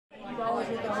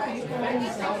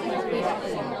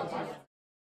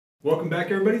Welcome back,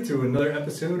 everybody, to another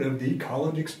episode of the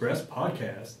College Express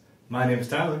podcast. My name is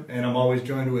Tyler, and I'm always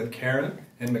joined with Kara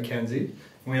and Mackenzie.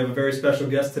 We have a very special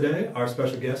guest today. Our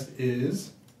special guest is...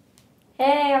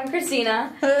 Hey, I'm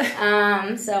Christina.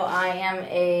 So I am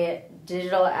a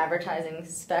digital advertising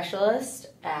specialist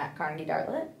at Carnegie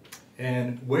Dartlet.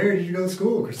 And where did you go to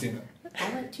school, Christina?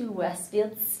 I went to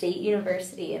Westfield State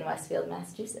University in Westfield,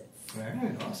 Massachusetts. All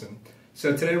right, awesome.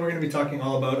 So today we're going to be talking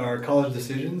all about our college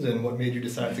decisions and what made you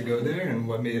decide to go there and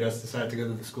what made us decide to go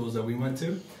to the schools that we went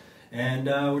to. And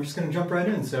we're just going to jump right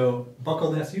in. So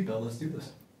buckle that seatbelt. Let's do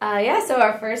this. So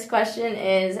our first question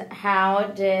is,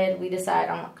 how did we decide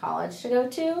on what college to go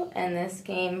to? And this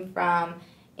came from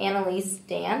Annalise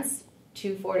Dance,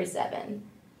 247.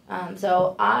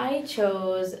 So I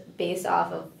chose based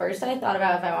off of, first I thought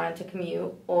about if I wanted to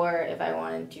commute or if I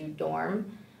wanted to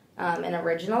dorm. And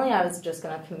originally I was just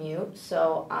going to commute,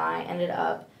 so I ended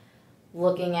up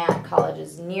looking at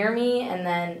colleges near me, and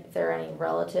then if there are any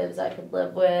relatives I could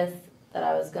live with that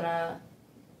I was going to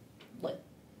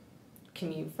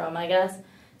commute from, I guess.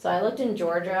 So I looked in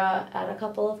Georgia at a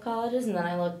couple of colleges, and then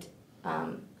I looked,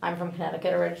 I'm from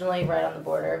Connecticut originally, right on the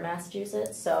border of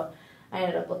Massachusetts, so I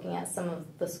ended up looking at some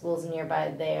of the schools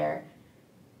nearby there,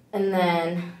 and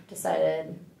then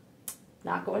decided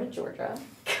not going to Georgia,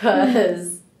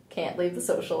 because can't leave the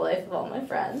social life of all my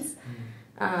friends.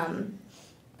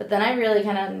 But then I really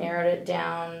kind of narrowed it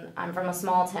down. I'm from a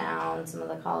small town. Some of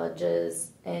the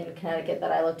colleges in Connecticut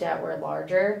that I looked at were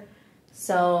larger.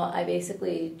 So I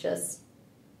basically just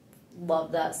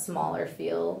loved that smaller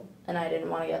feel, and I didn't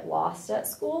want to get lost at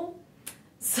school.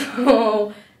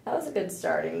 So that was a good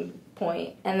starting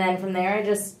point. And then from there, I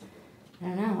just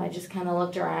kind of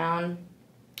looked around.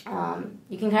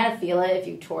 You can kind of feel it if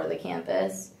you tour the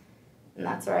campus. And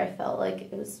that's where I felt like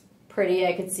it was pretty.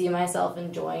 I could see myself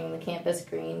enjoying the campus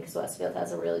green because Westfield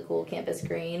has a really cool campus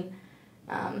green.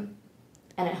 And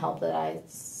it helped that I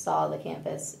saw the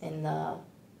campus in the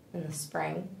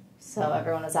spring. So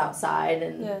everyone was outside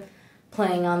and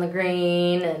playing on the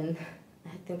green, and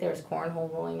I think there was cornhole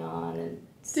going on. And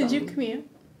did you commute?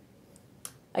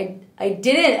 I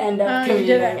didn't end up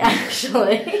commuting,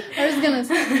 actually. I was going to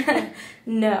say.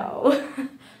 No.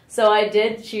 So I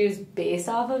did choose based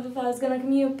off of if I was going to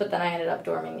commute, but then I ended up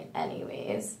dorming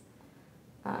anyways.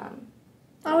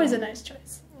 Always a nice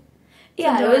choice.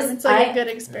 Yeah, it's like a good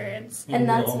experience. You can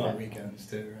go home on weekends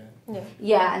too, right?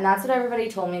 Yeah, and that's what everybody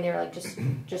told me. They were like,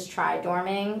 just try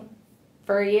dorming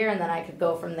for a year, and then I could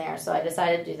go from there. So I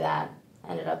decided to do that. I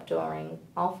ended up dorming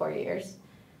all 4 years.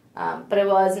 But it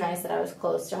was nice that I was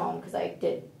close to home because I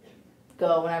did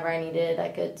go whenever I needed. I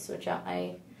could switch out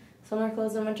my summer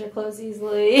clothes and winter clothes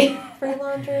easily. Free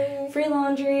laundry. Free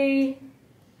laundry.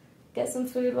 Get some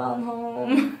food while I'm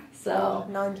home. So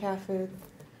Non-cat food.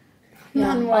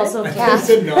 Also cat.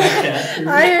 Non-cat food.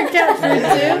 I heard cat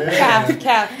food too.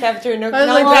 Cafeteria. No,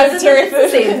 cafeteria food.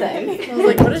 Same thing. I was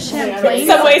like, what is Champlain? In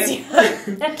some ways,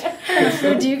 What kind of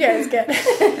food do you guys get?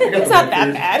 It's not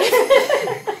that bad.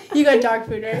 You got dog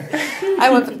food, right? I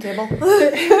went for the table.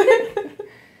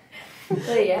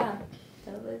 But yeah,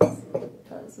 that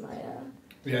was my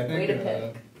way to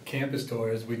pick. Campus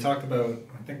tours, we talked about,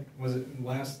 I think, was it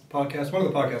last podcast? One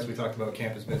of the podcasts we talked about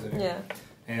campus visiting. Yeah.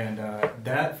 And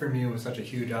that, for me, was such a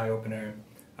huge eye-opener.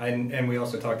 And we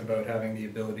also talked about having the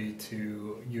ability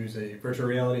to use a virtual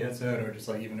reality headset or just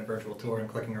like even a virtual tour and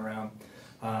clicking around.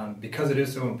 Because it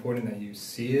is so important that you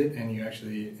see it and you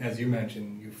actually, as you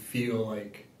mentioned, you feel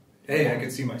like, hey, I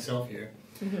could see myself here.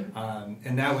 Mm-hmm.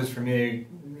 And that was for me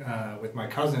with my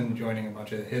cousin joining a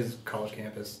bunch of his college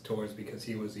campus tours because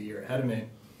he was a year ahead of me.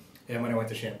 And when I went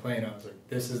to Champlain, I was like,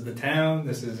 this is the town,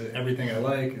 this is everything I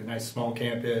like, a nice small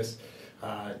campus,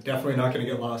 definitely not going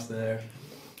to get lost there.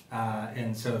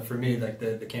 And so for me, like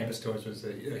the campus tours was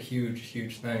a huge,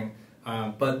 huge thing.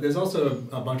 But there's also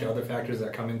a bunch of other factors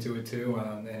that come into it too,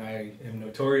 and I am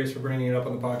notorious for bringing it up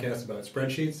on the podcast about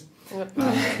spreadsheets.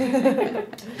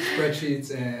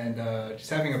 Spreadsheets and just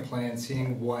having a plan,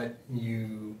 seeing what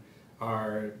you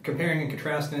are comparing and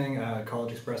contrasting.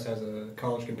 CollegeXpress has a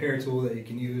college compare tool that you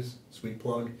can use. Sweet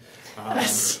plug.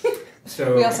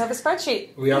 So we also have a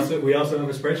spreadsheet. We also have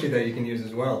a spreadsheet that you can use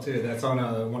as well too. That's on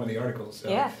one of the articles. So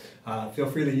yeah. Feel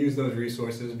free to use those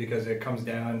resources because it comes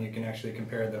down. You can actually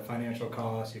compare the financial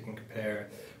costs. You can compare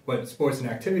what sports and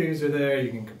activities are there. You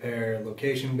can compare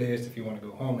location based if you want to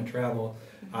go home and travel.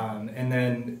 And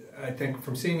then I think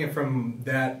from seeing it from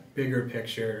that bigger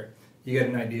picture, you get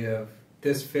an idea of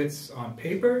this fits on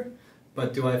paper,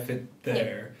 but do I fit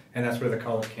there? Yeah. And that's where the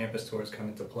college campus tours come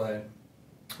into play.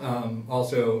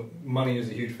 Also, money is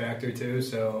a huge factor too,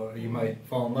 so you might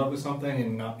fall in love with something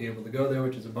and not be able to go there,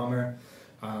 which is a bummer.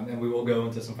 And we will go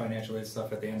into some financial aid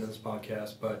stuff at the end of this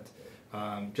podcast, but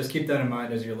just keep that in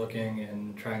mind as you're looking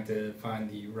and trying to find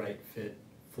the right fit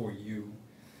for you.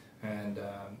 And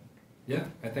yeah,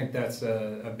 I think that's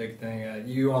a big thing.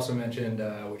 You also mentioned,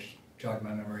 which jogged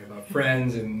my memory, about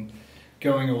friends and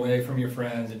going away from your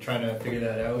friends and trying to figure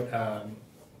that out.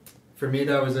 For me,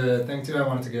 that was a thing too. I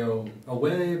wanted to go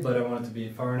away, but I wanted to be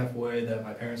far enough away that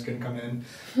my parents couldn't come in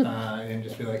and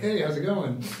just be like, hey, how's it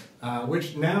going?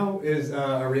 Which now is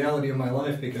a reality of my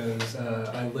life because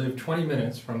I live 20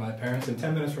 minutes from my parents and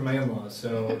 10 minutes from my in-laws.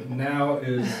 So now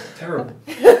is terrible.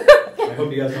 I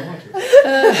hope you guys don't want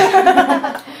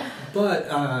to.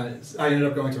 But I ended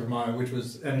up going to Vermont, which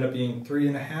ended up being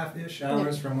 3.5-ish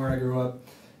hours from where I grew up.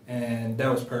 And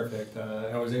that was perfect.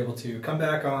 I was able to come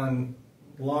back on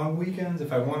long weekends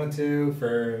if I wanted to.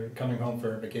 For coming home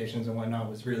for vacations and whatnot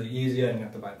was really easy. I didn't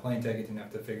have to buy a plane ticket, didn't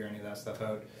have to figure any of that stuff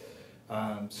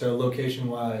out. So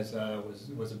location-wise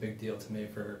was a big deal to me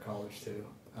for college too.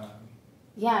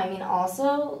 Yeah, I mean,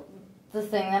 also the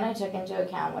thing that I took into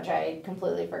account, which I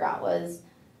completely forgot, was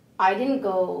I didn't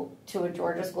go to a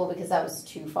Georgia school because that was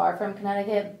too far from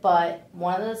Connecticut, but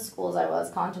one of the schools I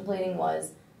was contemplating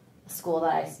was a school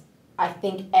that I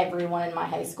think everyone in my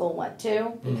high school went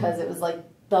to because it was like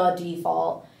the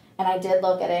default. And I did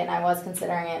look at it and I was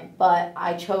considering it, but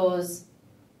I chose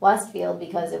Westfield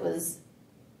because it was,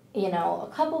 you know,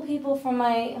 a couple people from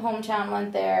my hometown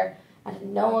went there. I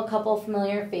know a couple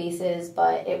familiar faces,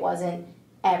 but it wasn't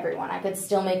everyone. I could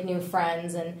still make new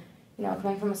friends, and, you know,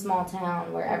 coming from a small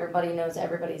town where everybody knows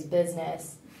everybody's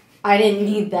business, I didn't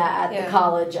need that at the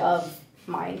college of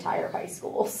my entire high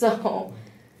school. So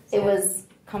it was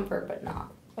comfort, but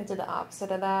not. I did the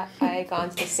opposite of that. I had gone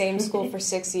to the same school for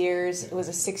 6 years. It was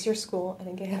a 6-year school. I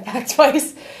didn't get it back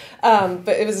twice. But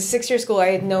it was a 6-year school. I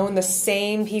had known the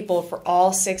same people for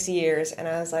all 6 years. And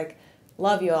I was like,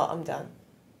 love you all. I'm done.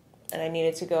 And I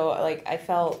needed to go. Like, I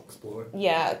felt... Explore.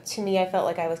 Yeah, to me, I felt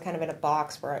like I was kind of in a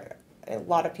box where a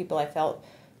lot of people I felt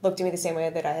looked at me the same way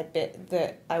that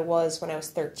I was when I was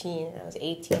 13 and I was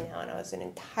 18 now. And I was an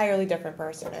entirely different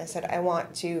person. And I said, I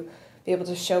want to be able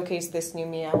to showcase this new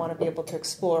me. I want to be able to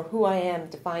explore who I am,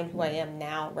 define who I am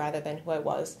now rather than who I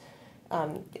was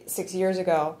 6 years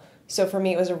ago. So for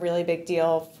me, it was a really big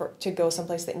deal to go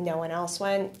someplace that no one else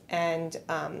went. And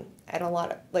at a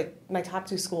lot of, like, my top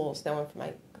 2 schools, no one from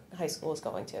my high school is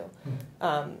going to.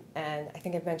 And I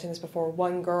think I've mentioned this before.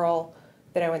 One girl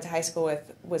that I went to high school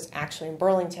with was actually in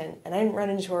Burlington, and I didn't run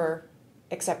into her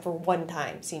except for one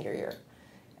time, senior year.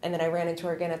 And then I ran into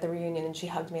her again at the reunion, and she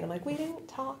hugged me, and I'm like, we didn't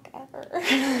talk ever.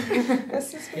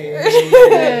 This is weird.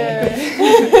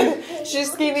 She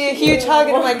just gave me a huge hug,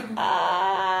 and I'm like,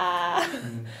 ah.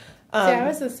 See, I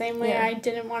was the same way. Yeah. I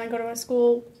didn't want to go to a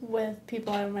school with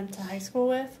people I went to high school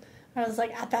with. I was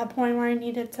like at that point where I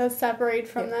needed to separate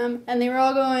from them, and they were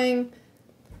all going.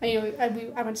 You know,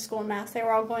 I went to school in Mass. They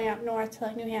were all going up north to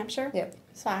like New Hampshire. Yep.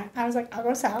 So I was like, I'll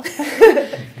go south,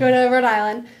 go to Rhode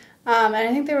Island. And I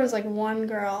think there was like one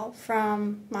girl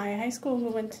from my high school who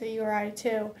went to URI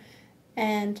too,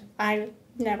 and I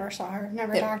never saw her,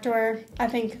 never talked to her. I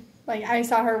think like I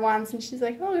saw her once, and she's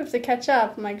like, "Oh, we have to catch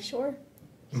up." I'm like, "Sure,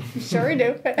 sure we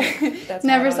do."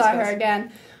 Never saw her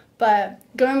again. But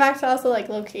going back to also like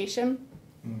location,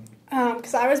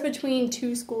 because I was between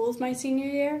 2 schools my senior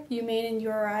year, UMaine and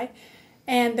URI,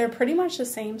 and they're pretty much the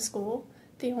same school.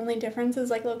 The only difference is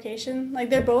like location.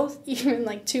 Like they're both even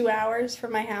like 2 hours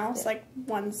from my house. Yeah. Like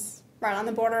one's right on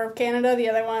the border of Canada, the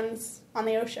other one's on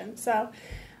the ocean. So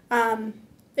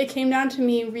it came down to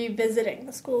me revisiting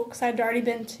the school because I'd already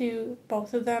been to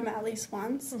both of them at least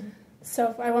once. Mm-hmm.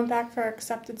 So I went back for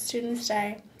Accepted Students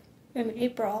Day in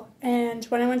April, and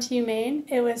when I went to UMaine,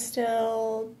 it was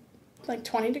still like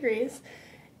 20 degrees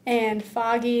and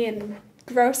foggy and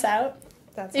gross out.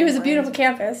 It was a beautiful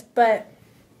campus, but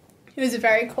it was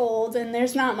very cold, and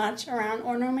there's not much around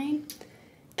Orono, Maine.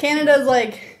 Canada's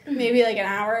like maybe like an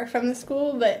hour from the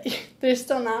school, but there's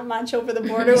still not much over the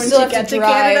border once you get to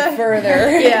Canada.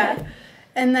 Further. Yeah.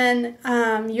 And then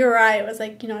you're right, it was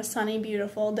like, you know, a sunny,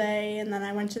 beautiful day, and then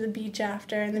I went to the beach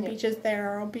after, and the beaches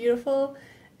there are all beautiful.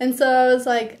 And so I was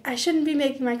like, I shouldn't be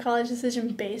making my college decision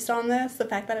based on this, the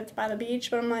fact that it's by the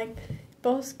beach, but I'm like,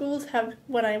 both schools have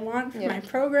what I want for my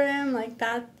program, like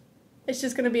that. It's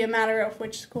just going to be a matter of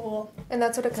which school. And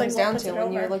that's what it comes down to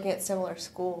when you're looking at similar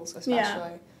schools,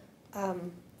 especially. Yeah.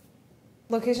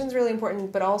 Location's really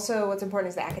important, but also what's important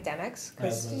is the academics,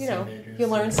 because, you know, you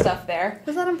learn stuff there.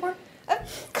 Is that important?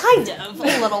 Kind of,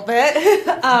 a little bit.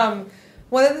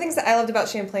 One of the things that I loved about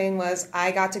Champlain was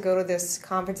I got to go to this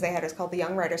conference they had. It was called the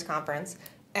Young Writers Conference.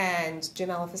 And Jim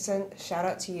Elephant, shout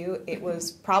out to you. It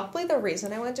was probably the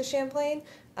reason I went to Champlain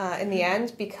in the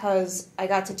end, because I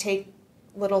got to take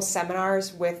little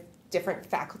seminars with different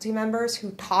faculty members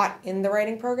who taught in the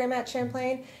writing program at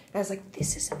Champlain. And I was like,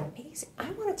 this is amazing.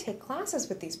 I want to take classes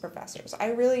with these professors. I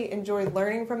really enjoyed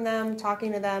learning from them,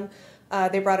 talking to them.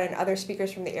 They brought in other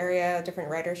speakers from the area, different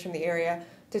writers from the area,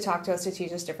 to talk to us, to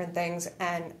teach us different things.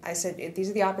 And I said, these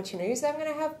are the opportunities that I'm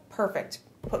going to have. Perfect.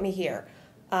 Put me here.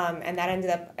 And that ended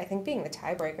up, I think, being the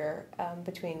tiebreaker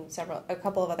between a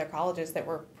couple of other colleges that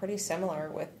were pretty similar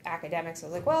with academics. I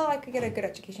was like, well, I could get a good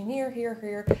education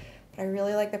here. But I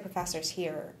really liked the professors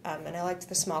here. And I liked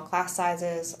the small class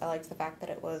sizes. I liked the fact that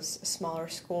it was a smaller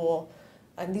school.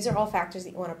 And these are all factors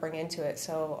that you want to bring into it.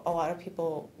 So a lot of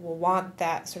people will want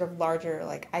that sort of larger,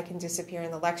 like, I can disappear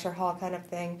in the lecture hall kind of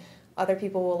thing. Other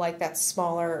people will like that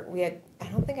smaller. I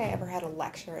don't think I ever had a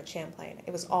lecture at Champlain.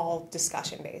 It was all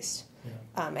discussion-based.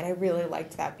 Yeah. And I really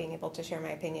liked that, being able to share my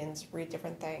opinions, read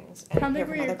different things, and How hear big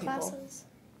from were other your people.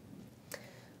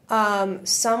 Classes?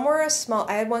 Some were small.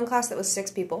 I had one class that was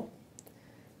 6 people.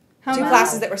 How 2 many?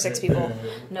 classes that were 6 people.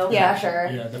 No pressure.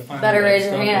 Yeah, Better raise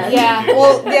your hand. Yeah,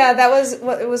 well, yeah, that was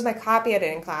it was my copy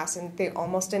editing class, and they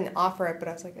almost didn't offer it, but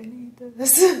I was like, I need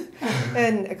this.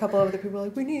 And a couple of other people were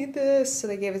like, we need this, so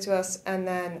they gave it to us. And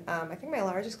then I think my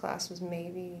largest class was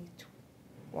maybe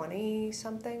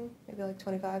 20-something, maybe like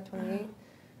 25, 28.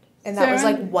 And that was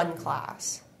like one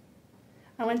class.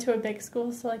 I went to a big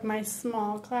school, so like my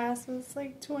small class was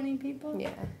like 20 people. Yeah.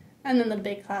 And then the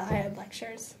big class, I had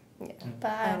lectures. Yeah.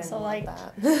 But I also liked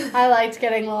that. I liked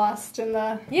getting lost in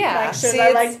the lectures. See,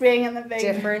 I liked being in the big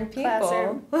different people.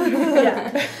 classroom.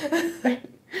 Yeah.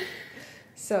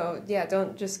 So, yeah,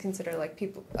 don't just consider, like,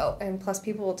 people... Oh, and plus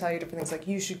people will tell you different things, like,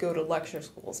 you should go to lecture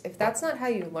schools. If that's not how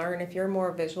you learn, if you're a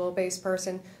more visual-based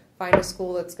person, find a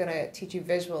school that's going to teach you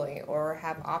visually or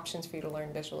have options for you to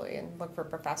learn visually, and look for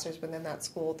professors within that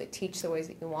school that teach the ways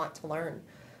that you want to learn,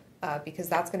 because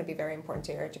that's going to be very important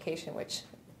to your education, which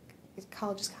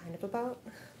college is kind of about.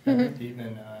 I think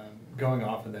even going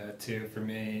off of that, too, for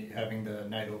me, having the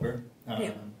night over,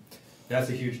 that's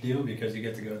a huge deal, because you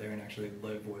get to go there and actually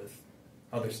live with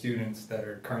other students that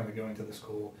are currently going to the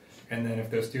school. And then if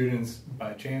those students,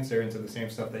 by chance, are into the same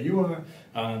stuff that you are,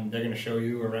 they're going to show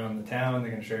you around the town,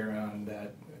 they're going to show you around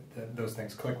that those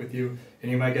things click with you,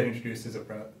 and you might get introduced to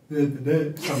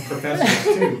some professors,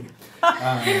 too.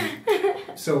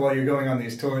 So while you're going on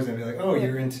these tours, and be like, oh,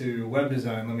 you're into web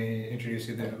design, let me introduce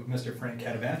you to Mr. Frank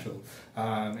Cadavachel.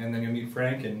 And then you'll meet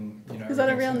Frank, and, you know... Is that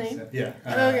a real name? Yeah.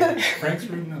 Okay. Frank's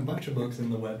written a bunch of books in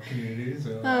the web community,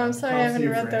 so... Oh, I'm sorry, I haven't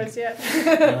read those yet.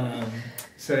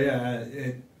 So, yeah,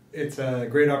 it's a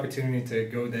great opportunity to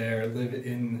go there, live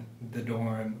in the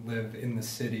dorm, live in the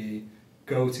city,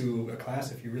 go to a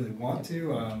class if you really want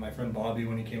to. My friend Bobby,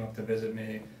 when he came up to visit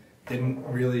me, didn't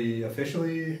really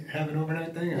officially have an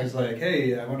overnight thing. I was like,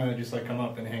 hey, I want to just like come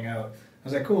up and hang out. I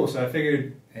was like, cool. So I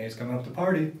figured, hey, he's coming up to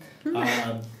party,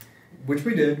 which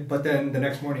we did. But then the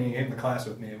next morning he came to class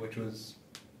with me, which was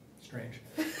strange.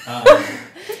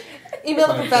 Email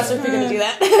the professor if you're going to do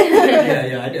that.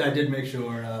 I did make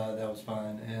sure that was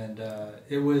fine. And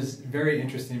it was very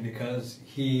interesting because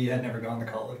he had never gone to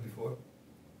college before.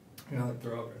 You know, like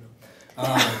throw up right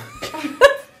now.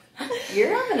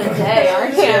 You're having a day,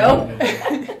 aren't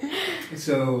you?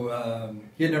 So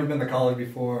he had never been to college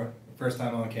before. First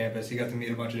time on campus, he got to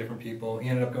meet a bunch of different people. He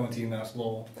ended up going to UMass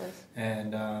Lowell,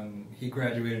 and he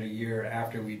graduated a year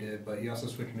after we did. But he also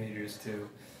switched majors too.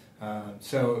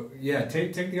 So yeah,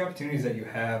 take the opportunities that you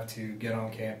have to get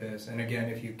on campus. And again,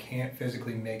 if you can't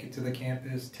physically make it to the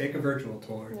campus, take a virtual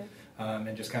tour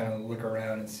and just kind of look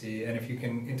around and see. And if you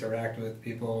can interact with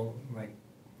people, like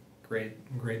great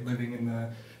living in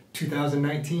the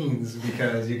 2019s,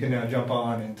 because you can now jump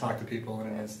on and talk to people in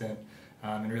an instant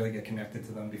and really get connected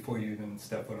to them before you even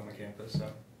step foot on the campus.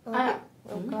 So. Go ahead.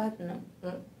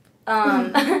 No.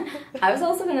 I was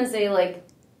also going to say, like,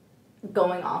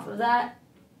 going off of that,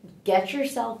 get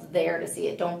yourself there to see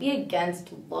it. Don't be against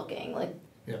looking. Like,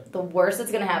 the worst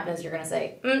that's going to happen is you're going to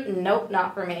say, nope,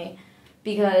 not for me.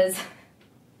 Because,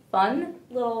 fun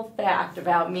little fact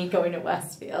about me going to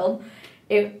Westfield,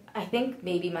 I think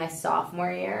maybe my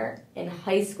sophomore year in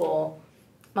high school,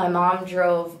 my mom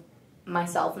drove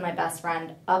myself and my best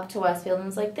friend up to Westfield and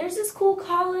was like, there's this cool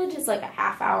college, it's like a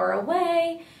half hour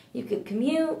away, you could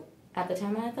commute. At the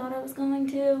time I thought I was going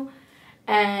to.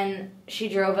 And she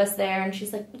drove us there and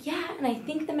she's like, yeah, and I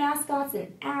think the mascot's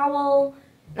an owl.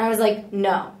 And I was like,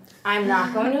 no, I'm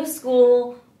not going to a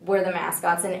school where the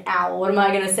mascot's an owl. What am I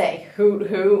going to say? Hoot,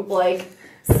 hoot. Like,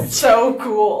 so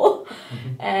cool.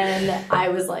 And I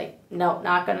was like, nope,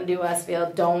 not going to do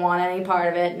Westfield. Don't want any part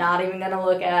of it. Not even going to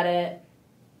look at it.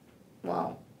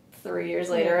 Well, 3 years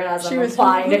later, as I'm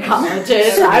applying to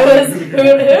colleges, I was, who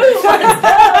knew?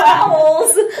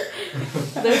 Owls.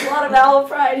 There's a lot of owl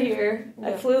pride here.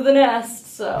 I flew the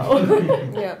nest, so.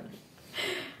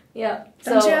 Yeah.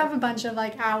 Don't you have a bunch of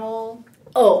like owl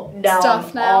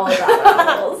stuff now? All about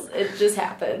owls. It just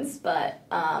happens, but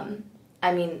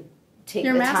I mean, take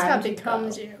your the mascot time to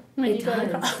becomes go. you when you go to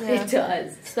college. It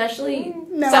does, especially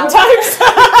Sometimes.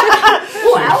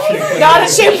 owls. Not a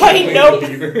Champlain, nope.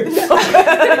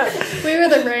 We were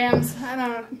the Rams. I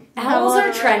don't. Owls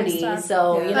are trendy,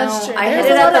 so you That's know true. I There's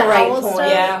hit it a lot at the of right owl point. stuff.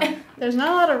 Yeah. There's not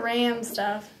a lot of Ram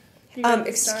stuff.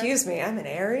 Excuse me, I'm an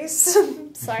Aries.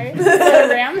 Sorry, is that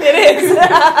a Ram? It is.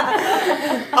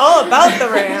 All about the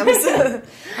Rams.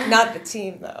 Not the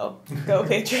team, though. Go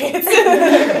Patriots.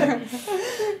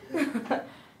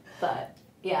 But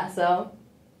yeah, so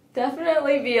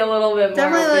definitely be a little bit more.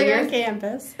 Definitely like open. on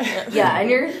campus. Yeah, and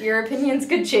your opinions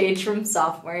could change from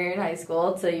sophomore year in high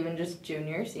school to even just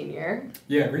junior, senior.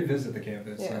 Yeah, revisit the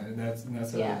campus. Yeah. That's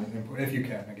Yeah. important, if you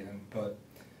can, again. But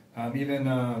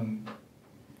even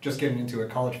just getting into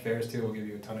it, college fairs too will give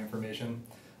you a ton of information.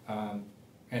 And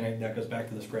that goes back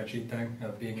to the spreadsheet thing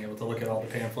of being able to look at all the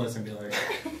pamphlets and be like,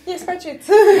 Yeah, spreadsheets.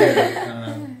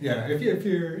 yeah, if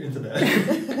you're into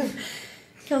that.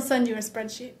 He'll send you a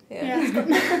spreadsheet. Yeah.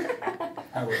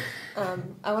 I would.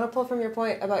 I want to pull from your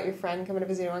point about your friend coming to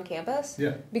visit you on campus.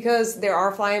 Yeah. Because there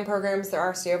are fly-in programs, there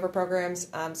are stay-over programs.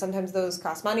 Sometimes those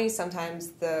cost money.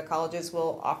 Sometimes the colleges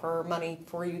will offer money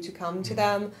for you to come to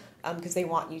them because they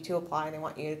want you to apply and they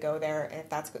want you to go there. And if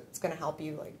that's what's going to help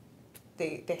you, like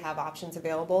they have options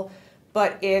available.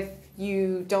 But if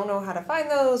you don't know how to find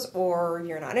those or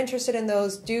you're not interested in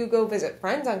those, do go visit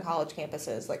friends on college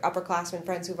campuses, like upperclassmen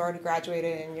friends who've already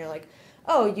graduated, and you're like,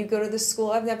 oh, you go to this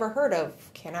school I've never heard of.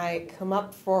 Can I come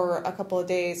up for a couple of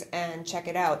days and check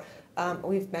it out?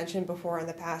 We've mentioned before in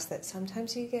the past that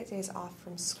sometimes you get days off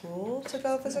from school to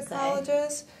go visit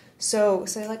colleges. So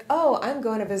say like, oh, I'm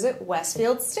going to visit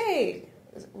Westfield State.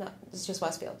 No, it's just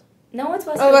Westfield. No, it's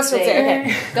Westfield. Oh, Westfield State. State.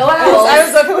 Okay. Go Owls. I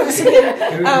was up at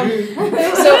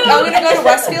Westfield. So I'm going to go to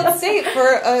Westfield State for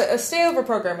a stayover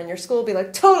program, and your school will be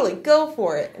like, totally, go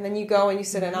for it. And then you go and you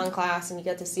sit in on class, and you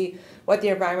get to see what the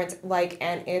environment's like,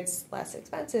 and it's less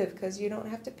expensive because you don't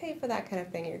have to pay for that kind of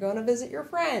thing. You're going to visit your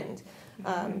friend.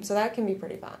 So that can be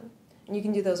pretty fun. And you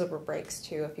can do those over breaks,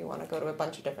 too, if you want to go to a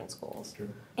bunch of different schools. True.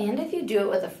 And if you do it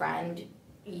with a friend,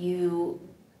 you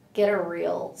get a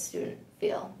real student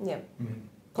feel. Yeah. Mm-hmm.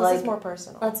 Plus, it's more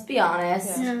personal. Let's be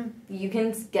honest. Yeah. You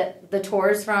can get the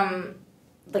tours from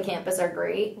the campus are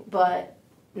great, but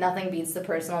nothing beats the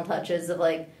personal touches of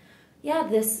like, yeah,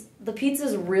 the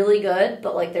pizza's really good,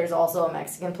 but like there's also a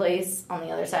Mexican place on the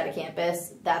other side of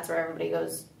campus. That's where everybody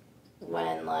goes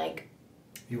when like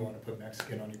You want to put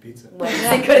Mexican on your pizza. when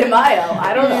Cinco de Mayo.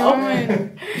 I don't know.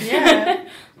 Yeah.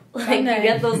 Like you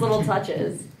get those little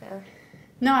touches. Yeah.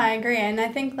 No, I agree, and I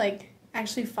think like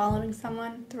actually following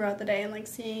someone throughout the day and like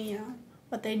seeing, you know,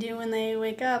 what they do when they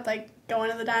wake up, like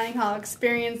going to the dining hall,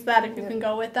 experience that if you can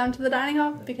go with them to the dining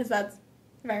hall, because that's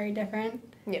very different.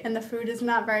 Yeah. And the food is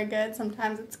not very good.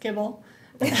 Sometimes it's kibble.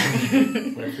 Like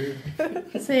food.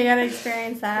 So you gotta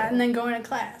experience that, and then go into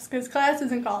class, because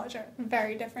classes in college are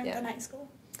very different than high school.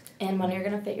 And when you're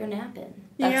gonna fit your nap in.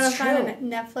 You That's gotta true.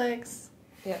 find a Netflix.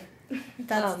 Yeah.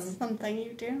 That's something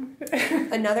you do.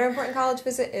 Another important college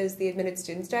visit is the admitted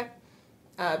students check.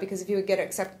 Because if you would get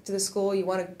accepted to the school, you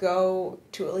want to go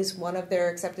to at least one of their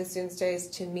accepted students' days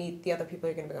to meet the other people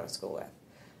you're going to be going to school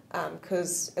with.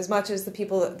 Because as much as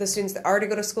the students that already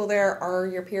go to school there are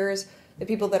your peers, the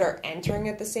people that are entering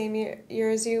at the same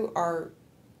year as you are,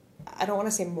 I don't want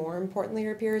to say more importantly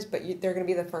your peers, but they're going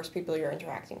to be the first people you're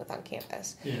interacting with on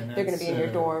campus. Yeah, They're going to be in your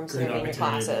dorms, they're going to be in your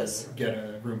classes. Get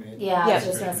a roommate. Yeah, I was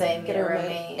just gonna say Get a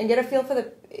roommate. And get a feel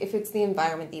for if it's the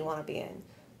environment that you want to be in.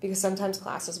 Because sometimes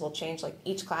classes will change. Like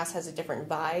each class has a different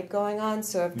vibe going on.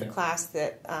 So if the class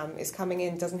that is coming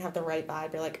in doesn't have the right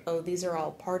vibe, you're like, oh, these are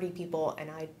all party people,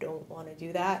 and I don't want to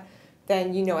do that.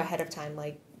 Then you know ahead of time,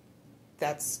 like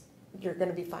you're going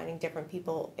to be finding different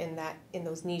people in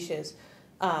those niches.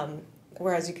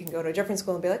 Whereas you can go to a different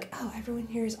school and be like, oh, everyone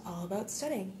here is all about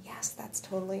studying. Yes, that's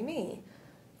totally me.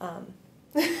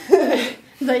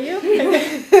 Is that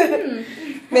you?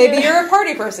 Maybe you're a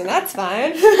party person. That's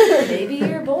fine. Maybe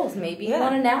you're both. Maybe you Yeah.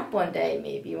 want to nap one day.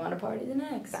 Maybe you want to party the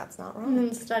next. That's not And wrong.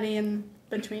 then study in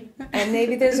between. And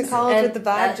maybe there's a college And with the vibe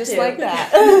that just too. like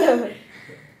that.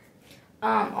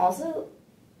 Also,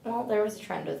 well, there was a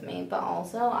trend with me, but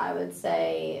also I would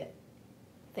say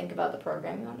think about the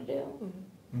program you want to do.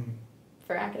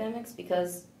 for academics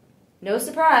because, no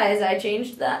surprise, I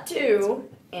changed that too.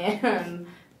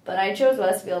 But I chose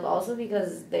Westfield also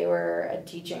because they were a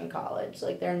teaching college.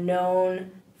 Like, they're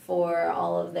known for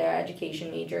all of their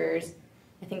education majors.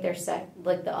 I think they're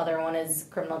like the other one is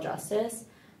criminal justice.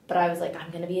 But I was like, I'm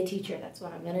going to be a teacher. That's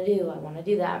what I'm going to do. I want to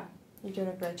do that. You're doing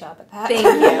a great job at that. Thank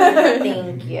you.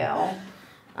 Thank you.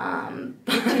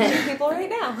 You're teaching people right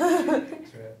now.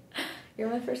 You're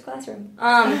my first classroom.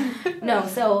 No,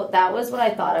 so that was what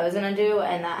I thought I was going to do,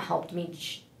 and that helped me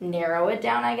narrow it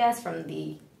down, I guess, from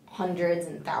the hundreds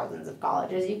and thousands of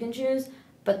colleges you can choose.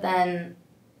 But then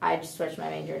I just switched my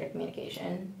major to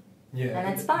communication. Yeah,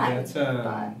 and it's fine. That's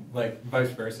like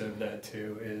vice versa of that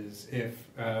too. Is if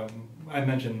I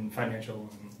mentioned financial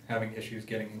and having issues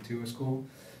getting into a school,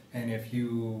 and if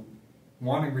you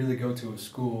want to really go to a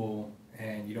school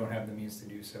and you don't have the means to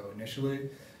do so initially,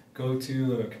 go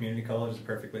to a community college is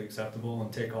perfectly acceptable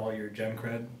and take all your gen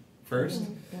cred first,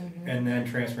 and then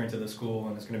transfer into the school,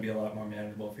 and it's going to be a lot more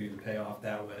manageable for you to pay off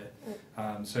that way.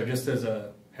 So just as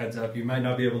a heads up, you might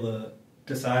not be able to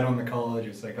decide on the college.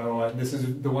 It's like, oh, this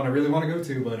is the one I really want to go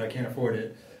to, but I can't afford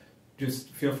it.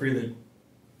 Just feel free to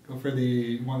go for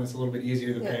the one that's a little bit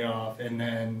easier to pay off, and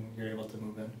then you're able to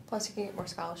move in. Plus, you can get more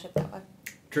scholarship that way.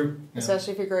 True. Yeah.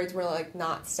 Especially if your grades were like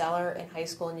not stellar in high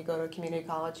school and you go to a community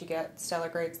college, you get stellar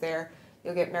grades there.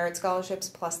 You'll get merit scholarships,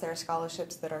 plus there are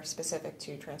scholarships that are specific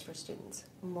to transfer students.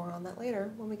 More on that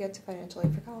later when we get to financial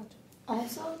aid for college.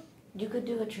 Also, you could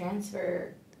do a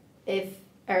transfer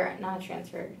not a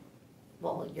transfer,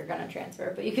 well, you're going to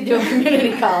transfer, but you could do a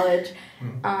community college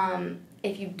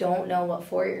if you don't know what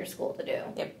four-year school to do.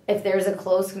 Yep. If there's a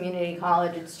close community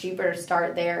college, it's cheaper to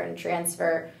start there and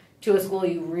transfer to a school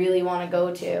you really want to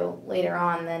go to later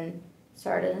on than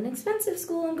start at an expensive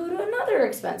school and go to another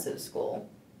expensive school.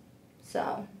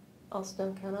 So, also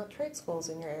don't count out trade schools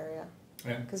in your area.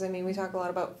 Yeah. Because, I mean, we talk a lot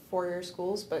about four-year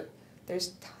schools, but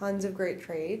there's tons of great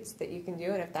trades that you can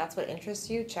do, and if that's what interests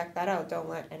you, check that out. Don't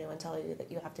let anyone tell you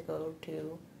that you have to go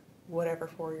to whatever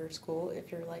four-year school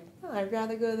if you're like, oh, I'd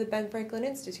rather go to the Ben Franklin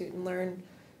Institute and learn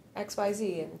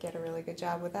XYZ and get a really good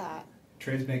job with that.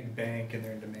 Trades make bank and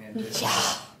they're in demand.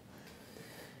 Yeah.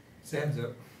 Stands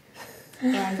up.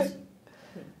 and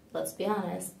let's be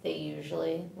honest, they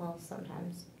usually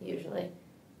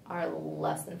are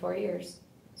less than 4 years.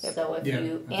 So if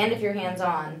if you're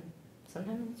hands-on,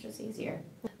 sometimes it's just easier.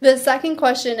 The second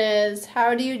question is,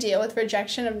 how do you deal with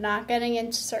rejection of not getting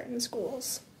into certain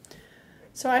schools?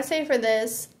 So I say for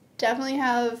this, definitely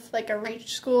have like a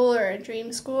reach school or a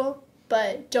dream school,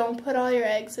 but don't put all your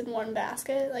eggs in one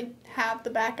basket. Like, have the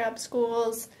backup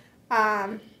schools.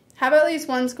 Have at least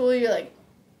one school you're like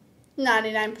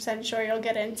 99% sure you'll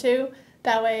get into.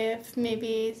 That way, if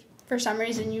maybe for some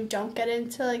reason you don't get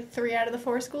into like 3 out of the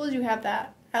 4 schools, you have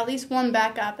that at least one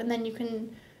backup, and then you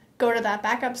can go to that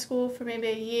backup school for maybe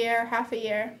a year, half a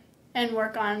year, and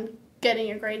work on getting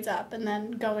your grades up, and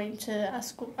then going to a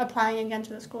school, applying again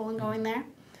to the school and going there.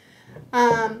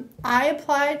 I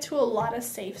applied to a lot of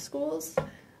safe schools.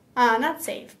 Not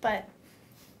safe, but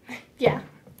yeah,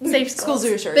 safe schools. Schools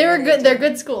are sure. They were good. They're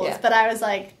good schools, Yeah. but I was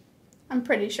like, I'm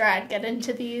pretty sure I'd get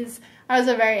into these. I was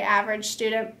a very average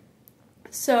student,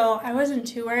 so I wasn't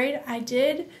too worried. I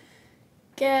did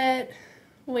get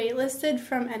waitlisted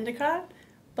from Endicott,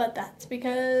 but that's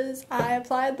because I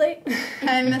applied late.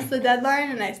 I missed the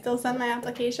deadline, and I still sent my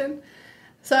application.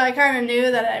 So I kind of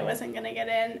knew that I wasn't going to get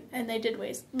in, and they did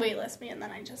waitlist me, and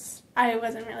then I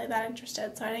wasn't really that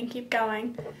interested, so I didn't keep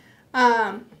going.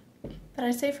 But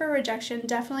I'd say for rejection,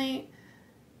 definitely,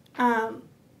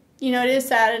 it is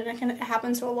sad, and it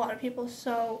happens to a lot of people,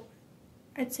 so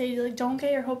I'd say, like, don't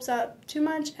get your hopes up too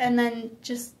much, and then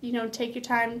just, take your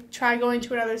time, try going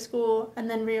to another school, and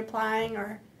then reapplying,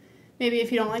 or maybe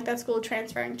if you don't like that school,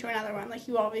 transferring to another one. Like,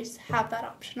 you always have that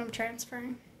option of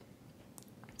transferring.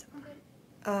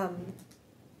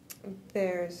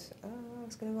 There's, I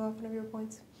was going to go off one of your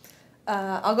points.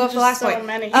 I'll go off the Just last so point.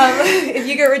 many. If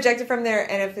you get rejected from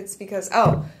there, and if it's because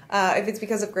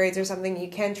of grades or something, you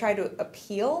can try to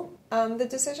appeal the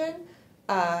decision.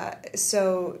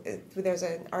 So there's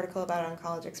an article about it on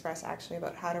CollegeXpress actually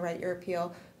about how to write your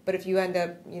appeal. But if you end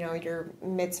up, your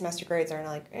mid-semester grades are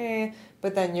like,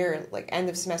 but then your end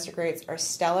of semester grades are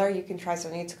stellar, you can try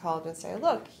something to college and say,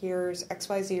 look, here's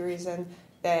XYZ reason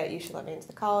that you should let me into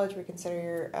the college.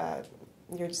 Reconsider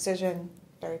your decision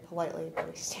very politely,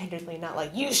 very standardly, not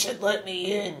like, you should let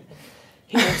me in.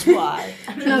 Here's why.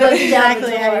 No, that's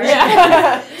exactly how you're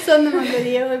Yeah. Send them a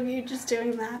video of you just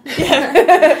doing that.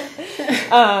 Yeah.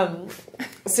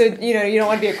 So, you don't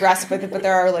want to be aggressive with it, but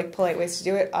there are, polite ways to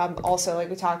do it. Also,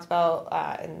 like we talked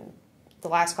about in the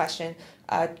last question,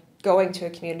 going to a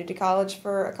community college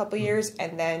for a couple years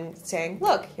and then saying,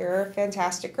 look, here are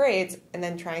fantastic grades, and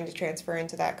then trying to transfer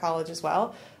into that college as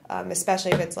well,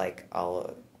 especially if it's like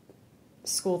a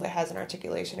school that has an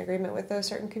articulation agreement with a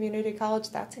certain community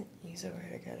college. That's an easy way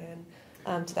to get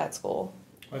in to that school.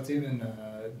 What's even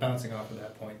bouncing off of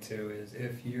that point too is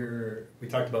we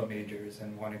talked about majors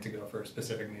and wanting to go for a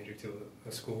specific major to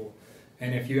a school,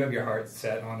 and if you have your heart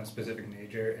set on a specific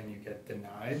major and you get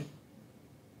denied,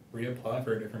 reapply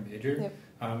for a different major, yep.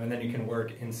 And then you can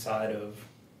work inside of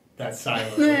that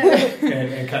silo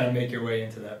and kind of make your way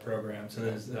into that program. So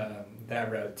there's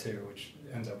that route too, which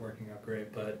ends up working out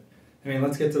great. But I mean,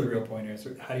 let's get to the real point here.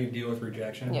 So how do you deal with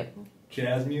rejection? Yep.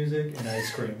 Jazz music and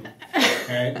ice cream.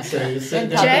 Right? So you sit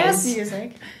down. Jazz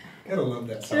music. Gotta love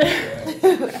that song. Right?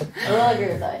 I will agree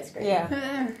with the ice cream.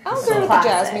 Yeah. I'll agree with the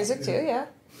jazz music too, yeah.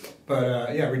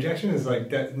 But yeah, rejection is like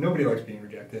that. Nobody likes being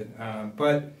rejected.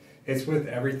 But it's with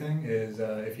everything is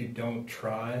if you don't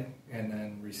try and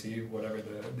then receive whatever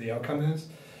the outcome is,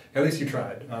 at least you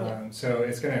tried. So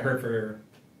it's going to hurt for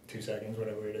 2 seconds,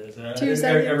 whatever it is. 2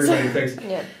 seconds. Everybody takes,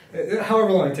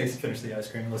 however long it takes to finish the ice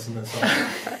cream and listen to the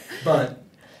song. But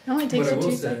it only takes what I you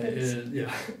will 2 say seconds. is,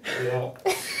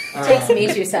 Takes me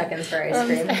 2 seconds for ice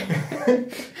cream.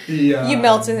 You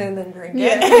melt it and then drink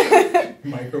it.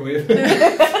 Microwave.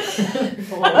 Next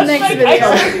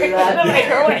video.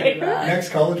 Next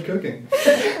college cooking.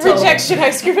 Rejection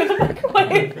ice cream in the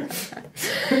microwave.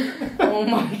 Oh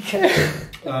my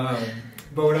god.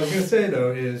 But what I was going to say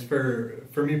though is for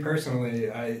me personally,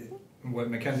 what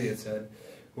Mackenzie had said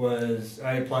was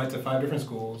I applied to 5 different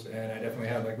schools, and I definitely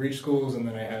had like reach schools, and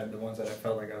then I had the ones that I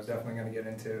felt like I was definitely going to get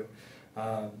into.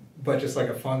 But just like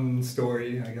a fun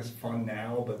story, I guess fun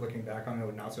now, but looking back on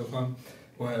it, not so fun,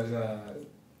 was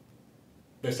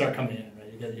they start coming in,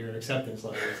 right? You get your acceptance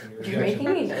letters and your You're rejection.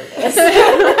 making me nervous.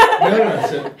 No,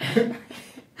 so,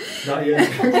 not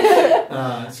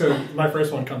yet. So my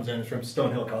first one comes in from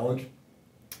Stonehill College.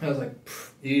 I was like,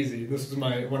 easy. This is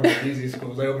one of my easy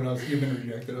schools. I opened up, you've been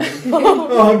rejected. I was like,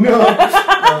 oh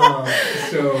no.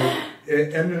 So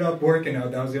it ended up working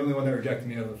out. That was the only one that rejected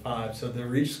me out of the 5. So the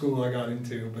reach school I got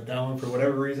into, but that one for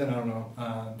whatever reason, I don't know,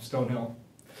 Stonehill.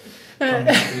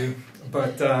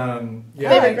 But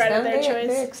yeah, They regretted their choice.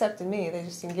 They accepted me. They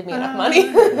just didn't give me enough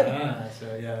money.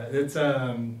 So yeah, it's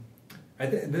I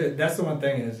think that's the one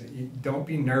thing is you don't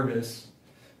be nervous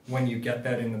when you get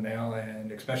that in the mail,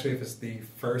 and especially if it's the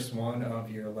first one of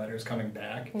your letters coming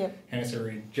back, yep. and it's a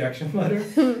rejection letter.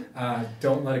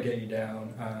 Don't let it get you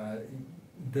down.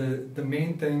 The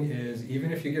main thing is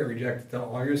even if you get rejected to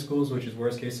all your schools, which is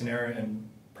worst case scenario and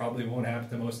probably won't happen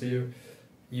to most of you,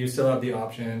 you still have the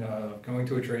option of going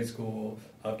to a trade school,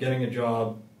 of getting a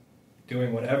job,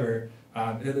 doing whatever.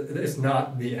 It's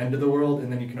not the end of the world,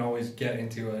 and then you can always get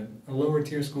into a lower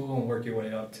tier school and work your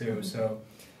way up too. Mm-hmm. So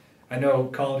I know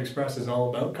CollegeXpress is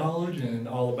all about college and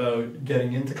all about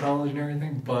getting into college and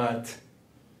everything, but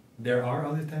there are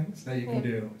other things that you can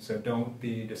do. So don't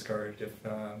be discouraged if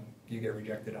you get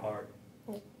rejected hard.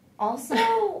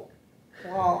 Also,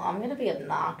 well, I'm going to be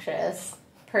obnoxious,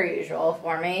 per usual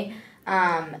for me,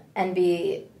 and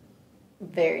be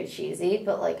very cheesy,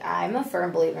 but like I'm a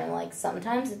firm believer in like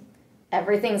sometimes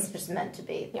everything's just meant to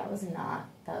be. That was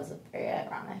very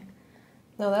ironic.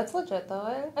 No, that's legit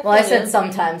though. I said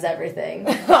sometimes everything.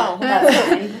 Oh, that's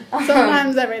fine.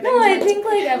 Sometimes everything. No, I think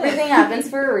like everything happens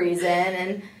for a reason,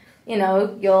 and you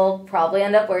know you'll probably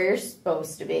end up where you're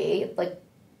supposed to be. Like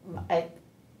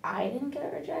I didn't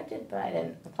get rejected, but I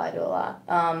didn't apply to a lot.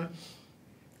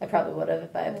 I probably would have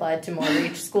if I applied to more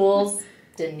reach schools.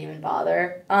 Didn't even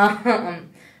bother.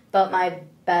 But my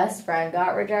best friend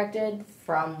got rejected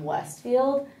from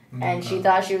Westfield. And she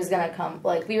thought she was going to come,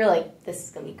 like, we were like, this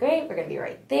is going to be great, we're going to be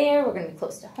right there, we're going to be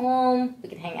close to home, we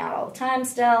can hang out all the time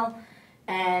still.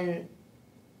 And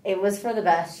it was for the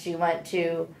best. She went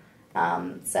to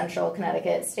Central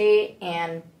Connecticut State,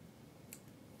 and,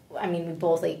 I mean, we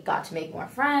both, like, got to make more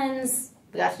friends,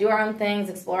 we got to do our own things,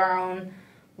 explore our own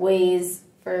ways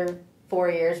for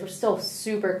 4 years. We're still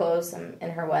super close in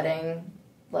her wedding,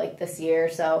 like, this year,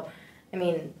 so, I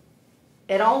mean,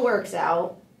 it all works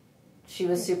out. She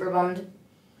was super bummed.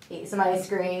 Ate some ice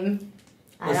cream.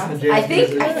 I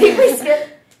think we skipped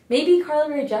maybe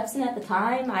Carly Rae Jepsen at the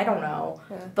time. I don't know,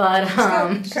 but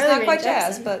she's not quite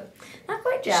jazz, but not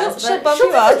quite jazz. She'll bump you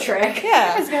up. A trick.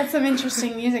 Yeah, she's got some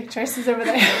interesting music choices over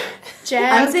there.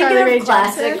 Jazz. I'm thinking Carly Rae of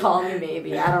classic. Jepsen. Call Me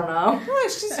Maybe. I don't know. Well,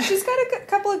 she's got a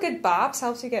couple of good bops.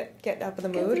 Helps you get up in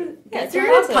the mood. Get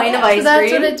through a pint of ice cream. So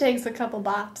that's what it takes. A couple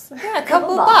bops. Yeah, a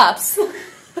couple of bops.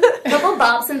 Couple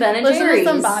bops and Ben and Listen Jerry's.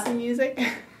 to some bopping music.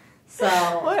 So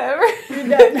whatever. You're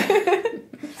done.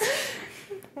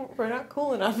 we're not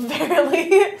cool enough,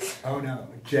 apparently. Oh no,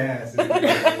 jazz.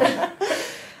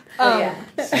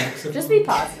 Just be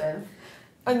positive.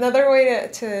 Another way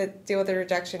to deal with the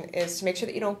rejection is to make sure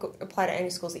that you don't apply to any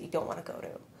schools that you don't want to go to.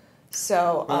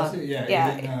 So,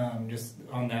 even, just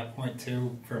on that point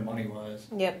too, for money wise.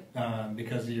 Yep.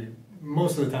 Because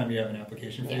most of the time you have an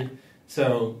application fee,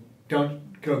 so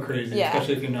don't go crazy,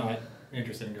 especially if you're not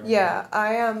interested in going. Yeah,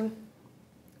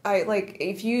 I like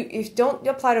if you don't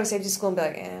apply to a safety school and be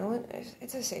like,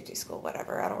 it's a safety school,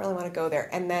 whatever. I don't really want to go there.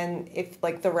 And then if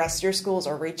like the rest of your schools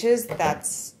are reaches,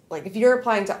 that's like if you're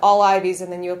applying to all Ivies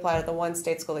and then you apply to the one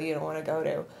state school that you don't want to go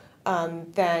to,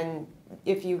 then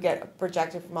if you get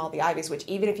rejected from all the Ivies, which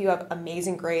even if you have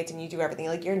amazing grades and you do everything,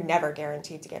 like you're never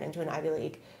guaranteed to get into an Ivy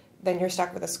League, then you're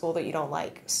stuck with a school that you don't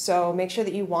like. So make sure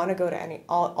that you want to go to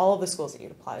all of the schools that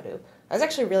you'd apply to. I was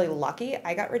actually really lucky.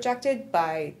 I got rejected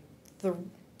by the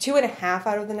 2.5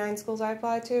 out of the 9 schools I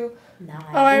applied to. Nice.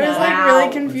 Oh, I was like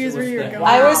really confused where you were going. Wow.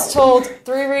 I was told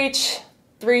 3 reach,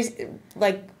 3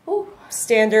 like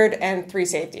standard, and 3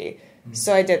 safety.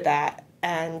 So I did that,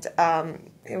 and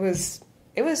it was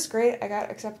great. I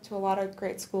got accepted to a lot of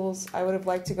great schools. I would have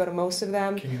liked to go to most of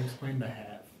them. Can you explain the half?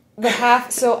 The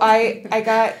half, so I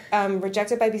got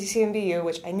rejected by BCC and BU,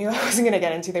 which I knew I wasn't going to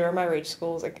get into. They were my reach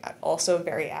schools. Like, also a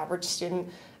very average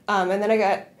student. And then I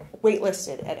got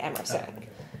waitlisted at Emerson. Oh, okay.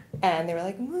 And they were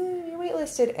like, you're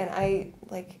waitlisted. And I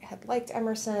had liked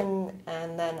Emerson,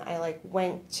 and then I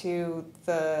went to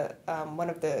the one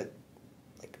of the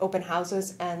open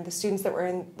houses, and the students that were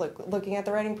in looking at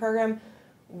the writing program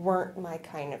weren't my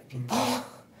kind of people.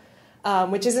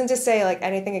 Which isn't to say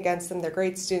anything against them. They're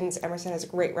great students. Emerson has a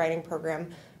great writing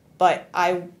program, but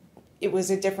it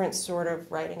was a different sort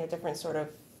of writing, a different sort of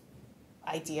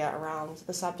idea around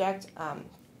the subject.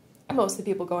 Most of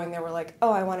the people going there were like,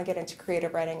 oh, I want to get into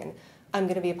creative writing and I'm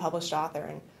going to be a published author,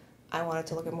 and I wanted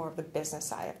to look at more of the business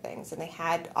side of things. And they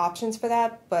had options for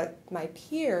that, but my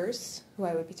peers, who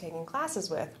I would be taking classes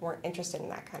with, weren't interested in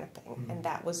that kind of thing. Mm-hmm. And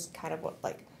that was kind of what,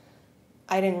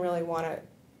 I didn't really want to,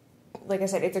 like I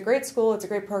said, it's a great school, it's a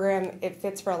great program, it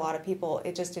fits for a lot of people,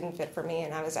 it just didn't fit for me.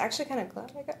 And I was actually kind of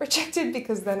glad I got rejected,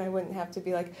 because then I wouldn't have to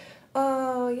be like,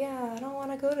 oh, yeah, I don't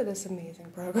want to go to this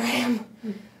amazing program.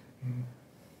 Mm-hmm.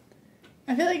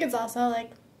 I feel like it's also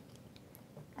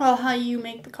how you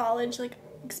make the college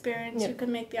experience. Yep. You could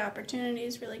make the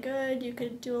opportunities really good. You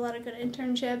could do a lot of good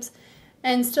internships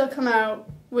and still come out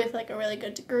with a really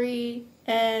good degree,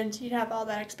 and you'd have all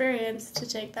that experience to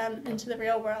take them into the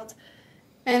real world.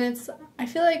 And I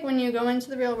feel like when you go into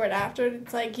the real world after,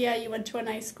 it's you went to a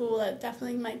nice school that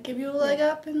definitely might give you a leg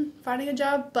up in finding a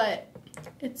job, but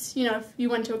it's, if you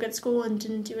went to a good school and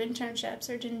didn't do internships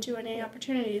or didn't do any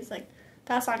opportunities,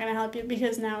 that's not going to help you,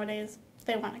 because nowadays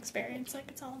they want experience.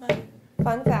 It's all about it.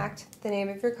 Fun fact, the name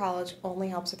of your college only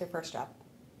helps with your first job.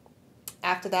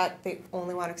 After that, they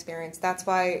only want experience. That's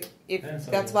why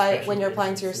when you're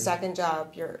applying to your second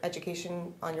job, your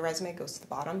education on your resume goes to the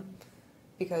bottom,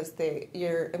 because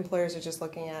your employers are just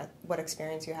looking at what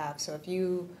experience you have. So if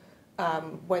you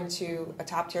went to a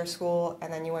top-tier school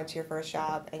and then you went to your first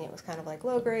job and it was kind of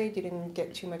low grade, you didn't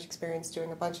get too much experience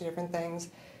doing a bunch of different things,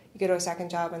 you go to a second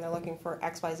job and they're looking for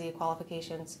XYZ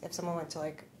qualifications. If someone went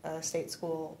to a state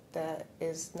school that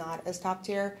is not as top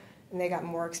tier and they got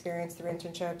more experience through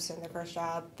internships in their first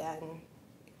job, then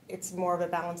it's more of a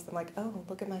balance than oh,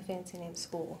 look at my fancy name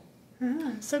school.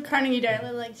 So Carnegie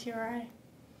Darla likes URI.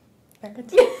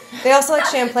 They also like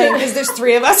Champlain, because there's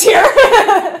 3 of us here.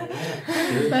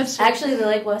 That's true. Actually, they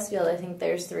like Westfield. I think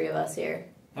there's 3 of us here.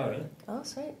 Oh, really? Oh,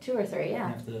 sweet. 2 or 3, yeah.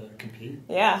 You have to compete.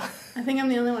 Yeah. I think I'm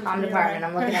the only one. I'm department.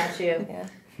 I'm looking at you. Yeah.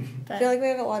 I feel like we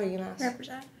have a lot of UMass.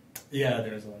 Represent. Yeah,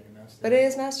 there's a lot of UMass. But it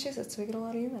is Massachusetts, so we get a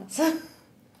lot of UMass.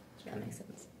 That makes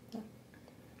sense.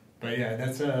 But yeah,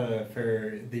 that's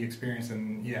for the experience,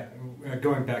 and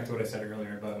going back to what I said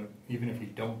earlier about even if you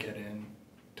don't get in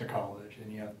to college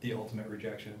and you have the ultimate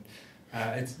rejection,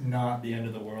 it's not the end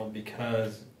of the world,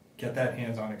 because get that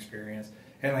hands-on experience.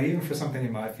 And even for something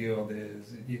in my field,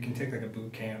 is you can take a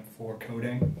boot camp for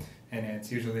coding, and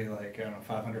it's usually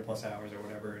 500 plus hours or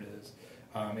whatever it is,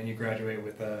 and you graduate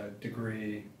with a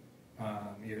degree.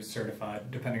 You're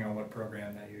certified depending on what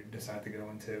program that you decide to go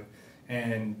into.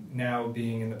 And now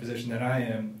being in the position that I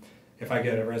am, if I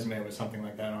get a resume with something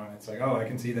like that on it, it's oh, I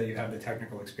can see that you have the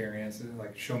technical experience.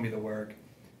 Show me the work.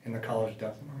 And the college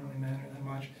doesn't really matter that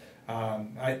much.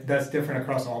 That's different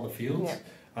across all the fields.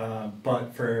 Yeah.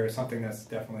 But for something that's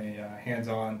definitely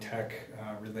hands-on tech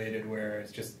related, where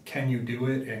it's just, can you do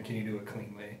it and can you do it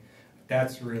cleanly?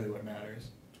 That's really what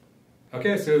matters.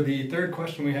 Okay, so the third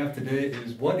question we have today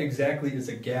is, what exactly is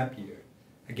a gap year?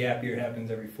 A gap year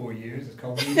happens every 4 years. It's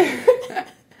called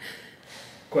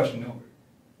Question over.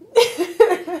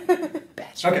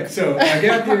 Okay, so a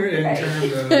gap year in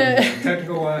terms of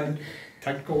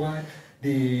technical wide,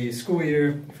 the school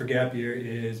year for gap year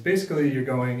is basically you're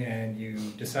going and you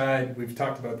decide, we've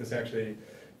talked about this actually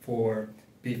for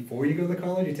before you go to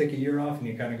college, you take a year off and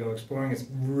you kind of go exploring. It's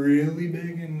really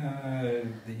big in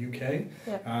the UK.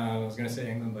 Yeah. I was going to say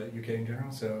England, but UK in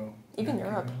general. So Even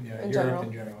Europe. Yeah, in Europe general.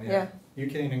 in general. Yeah.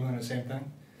 UK and England are the same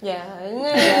thing.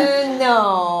 Yeah.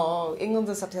 No. England's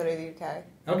a subsidiary of the UK.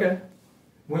 Okay.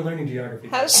 We're learning geography.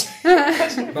 How's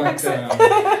But,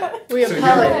 we so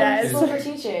apologize. Thankful for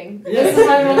teaching. Yeah. This is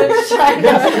my moment to shine.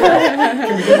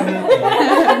 Can we get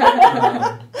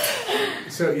that?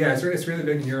 So yeah, it's really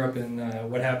big in Europe,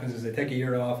 and what happens is they take a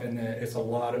year off, and it's a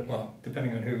lot of, well,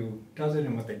 depending on who does it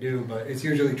and what they do, but it's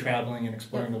usually traveling and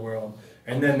exploring the world,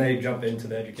 and then they jump into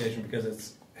the education because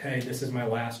it's, hey, this is my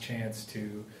last chance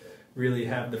to really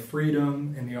have the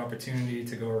freedom and the opportunity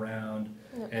to go around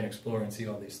and explore and see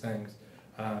all these things.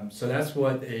 So that's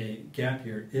what a gap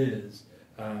year is.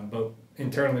 But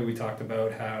internally we talked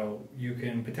about how you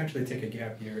can potentially take a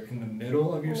gap year in the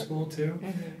middle of your school too.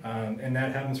 And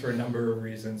that happens for a number of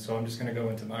reasons. So I'm just going to go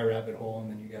into my rabbit hole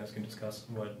and then you guys can discuss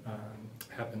what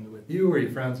happened with you or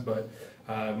your friends. But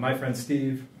my friend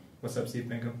Steve, what's up Steve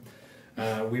Pinkham?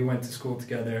 We went to school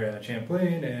together at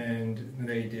Champlain and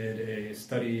they did a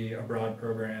study abroad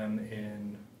program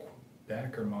in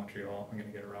Quebec or Montreal. I'm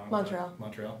going to get it wrong.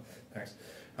 Montreal. Thanks.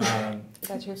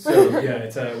 Got you. So yeah,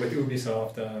 it's with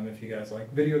Ubisoft. If you guys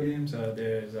like video games,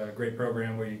 there's a great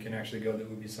program where you can actually go to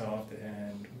Ubisoft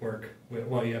and work with,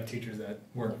 well, you have teachers that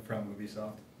work from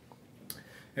Ubisoft.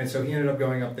 And so he ended up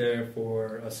going up there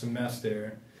for a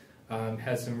semester,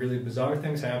 had some really bizarre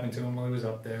things happen to him while he was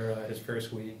up there his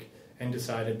first week, and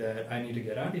decided that I need to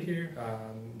get out of here.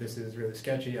 This is really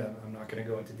sketchy. I'm not going to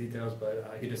go into details,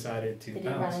 but he decided to Did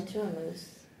bounce. you run into a moose?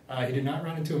 He did not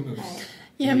run into a moose. Right.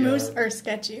 Yeah, He, moose are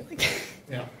sketchy.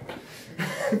 Yeah.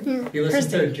 He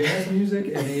listened to jazz music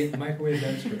and ate microwave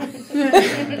ice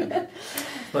cream.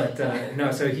 But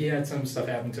no, so he had some stuff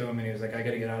happen to him, and he was like, I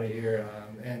got to get out of here.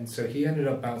 And so he ended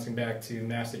up bouncing back to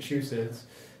Massachusetts,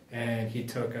 and he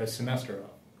took a semester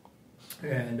off.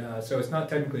 And so it's not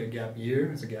technically a gap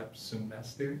year, it's a gap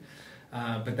semester.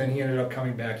 But then he ended up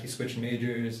coming back, he switched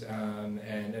majors, and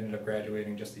ended up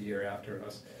graduating just a year after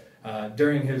us.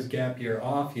 During his gap year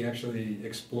off, he actually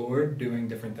explored doing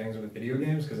different things with video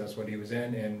games, because that's what he was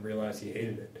in, and realized he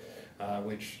hated it,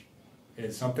 which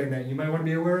is something that you might want to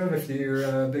be aware of if you're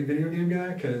a big video game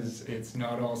guy, because it's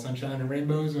not all sunshine and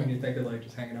rainbows when you think of like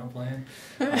just hanging out playing.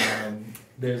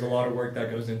 There's a lot of work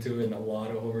that goes into it, and a lot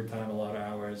of overtime, a lot of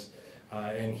hours.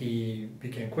 And he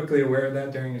became quickly aware of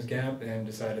that during his gap and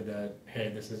decided that, hey,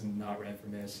 this is not right for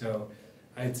me. So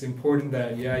it's important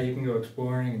that, yeah, you can go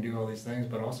exploring and do all these things,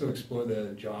 but also explore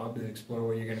the job, to explore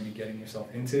what you're going to be getting yourself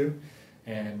into,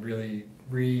 and really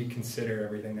reconsider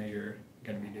everything that you're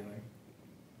going to be doing.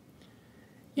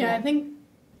 Yeah, I think...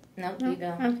 Nope, you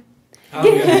go. Okay. Oh,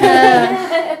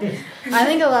 yeah. I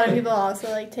think a lot of people also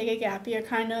like take a gap year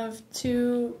kind of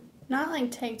to not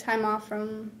like take time off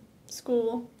from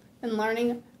school and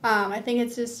learning. I think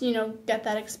it's just, get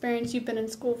that experience. You've been in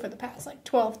school for the past like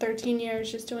 12, 13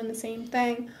 years just doing the same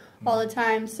thing all the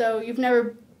time. So you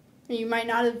might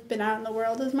not have been out in the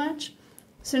world as much.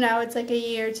 So now it's like a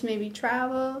year to maybe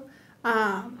travel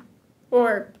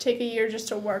or take a year just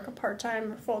to work a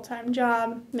part-time or full-time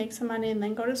job, make some money, and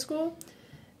then go to school.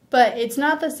 But it's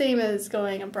not the same as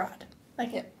going abroad.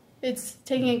 It's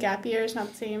taking a gap year is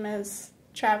not the same as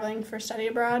traveling for study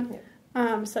abroad. Yeah.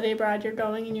 Study abroad, you're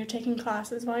going and you're taking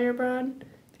classes while you're abroad.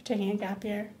 If you're taking a gap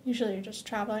year, usually you're just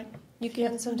traveling. You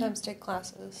can sometimes take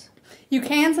classes. You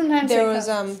can sometimes There take was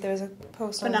classes. there was a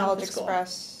post on But not with the school.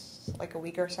 CollegeXpress like a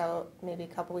week or so, maybe a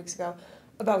couple weeks ago,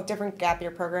 about different gap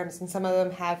year programs, and some of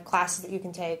them have classes that you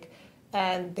can take,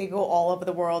 and they go all over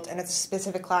the world, and it's a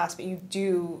specific class, but you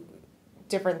do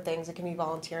different things. It can be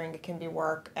volunteering, it can be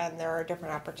work, and there are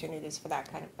different opportunities for that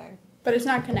kind of thing. But it's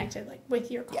not connected with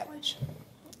your college.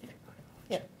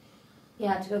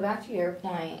 Yeah, to go back to your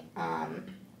point,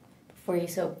 before you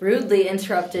so rudely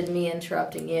interrupted me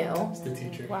interrupting you. It's the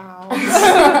teacher. Wow.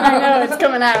 I know, it's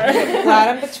coming out. Glad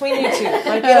I'm between you two.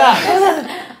 Like it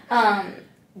up.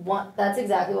 That's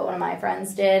exactly what one of my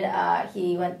friends did.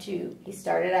 He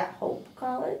started at Hope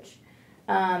College,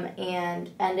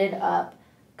 and ended up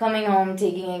coming home,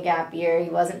 taking a gap year. He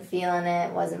wasn't feeling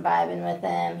it, wasn't vibing with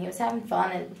him. He was having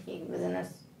fun, and he was in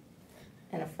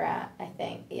a frat, I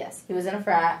think. Yes, he was in a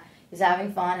frat. He was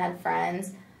having fun, had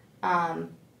friends, but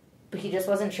he just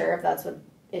wasn't sure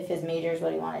if his major is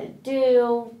what he wanted to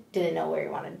do. Didn't know where he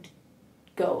wanted to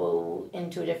go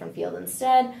into a different field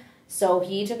instead. So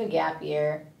he took a gap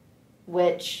year,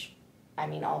 which, I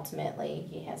mean, ultimately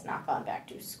he has not gone back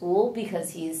to school because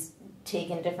he's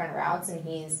taken different routes and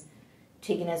he's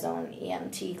taken his own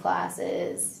EMT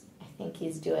classes. I think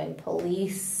he's doing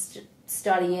police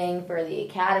studying for the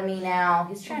academy now.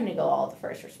 He's trying to go all the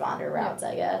first responder routes,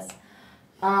 I guess.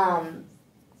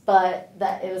 But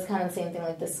that it was kind of the same thing,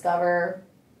 like discover,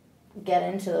 get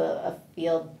into a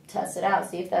field, test it out,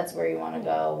 see if that's where you want to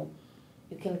go.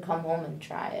 You can come home and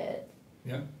try it.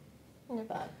 Yeah.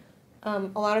 But,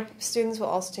 a lot of students will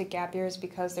also take gap years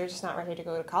because they're just not ready to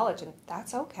go to college, and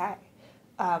that's okay.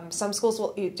 Some schools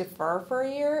will defer for a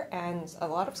year, and a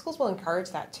lot of schools will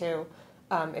encourage that too.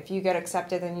 If you get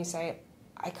accepted and you say,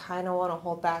 I kind of want to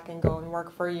hold back and go and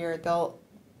work for a year, they'll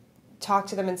talk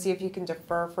to them and see if you can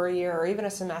defer for a year or even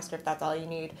a semester if that's all you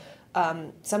need.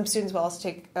 Some students will also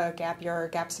take a gap year or a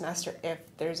gap semester if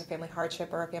there's a family hardship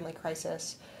or a family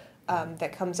crisis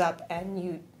that comes up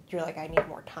and you're like, I need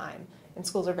more time. And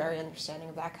schools are very understanding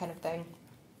of that kind of thing.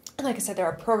 And like I said, there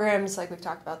are programs, like we've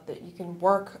talked about, that you can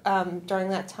work during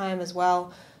that time as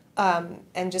well,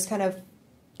 and just kind of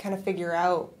figure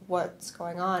out what's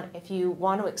going on. If you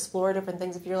want to explore different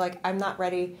things, if you're like, I'm not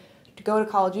ready to go to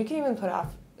college, you can even put off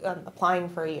applying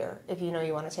for a year if you know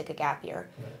you want to take a gap year,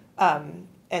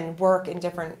 and work in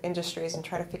different industries and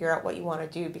try to figure out what you want to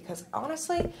do, because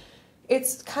honestly,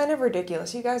 it's kind of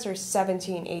ridiculous. You guys are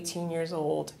 17, 18 years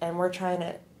old, and we're trying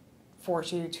to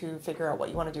force you to figure out what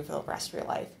you want to do for the rest of your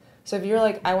life. So if you're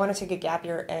like, I want to take a gap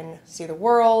year and see the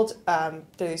world,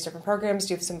 do these different programs,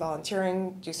 do some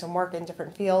volunteering, do some work in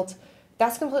different fields,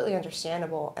 that's completely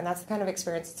understandable. And that's the kind of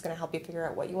experience that's going to help you figure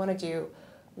out what you want to do,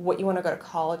 what you want to go to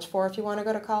college for if you want to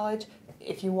go to college,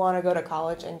 if you want to go to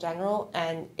college in general,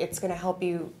 and it's going to help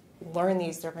you learn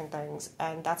these different things.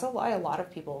 And that's why a lot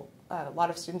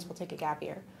of students will take a gap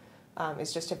year,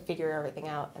 is just to figure everything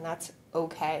out, and that's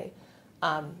okay.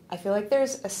 I feel like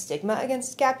there's a stigma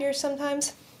against gap years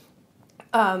sometimes,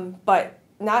 but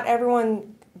not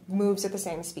everyone moves at the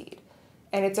same speed.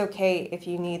 And it's okay if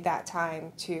you need that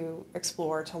time to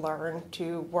explore, to learn,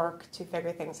 to work, to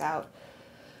figure things out.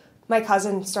 My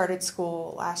cousin started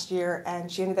school last year,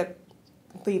 and she ended up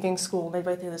leaving school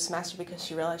midway through the semester because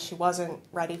she realized she wasn't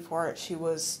ready for it. She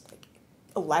was like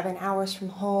 11 hours from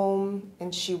home,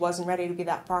 and she wasn't ready to be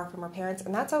that far from her parents,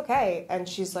 and that's okay. And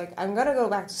she's like, I'm going to go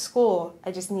back to school.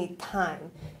 I just need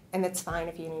time, and it's fine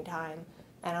if you need time.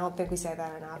 And I don't think we say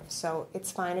that enough. So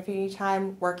it's fine if you need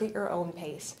time. Work at your own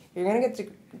pace. You're going to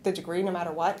get the degree no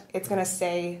matter what. It's going to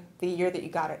say the year that you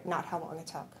got it, not how long it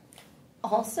took.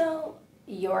 Also,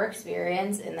 your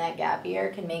experience in that gap year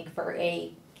can make for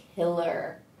a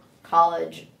killer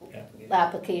college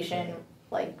application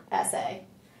like essay.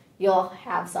 You'll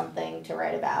have something to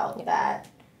write about that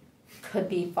could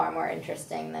be far more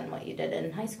interesting than what you did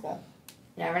in high school.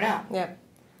 You never know. Yeah.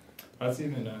 That's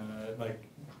even like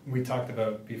we talked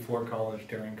about before college,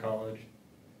 during college,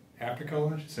 after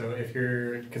college. So if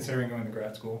you're considering going to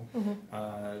grad school,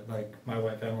 like my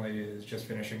wife Emily is just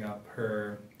finishing up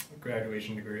her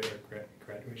graduation degree,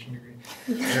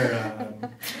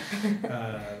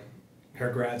 her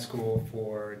grad school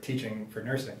for teaching for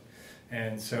nursing,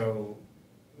 and so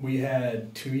we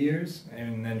had 2 years,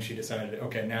 and then she decided,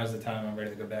 okay, now's the time, I'm ready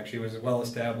to go back. She was well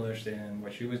established in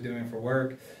what she was doing for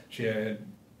work. She had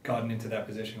gotten into that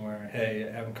position where,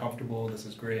 hey, I'm comfortable, this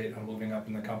is great, I'm moving up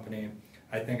in the company,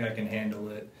 I think I can handle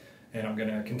it, and I'm going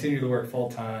to continue to work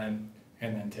full-time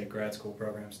and then take grad school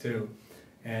programs too.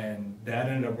 And that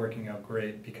ended up working out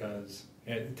great because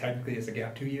it technically is a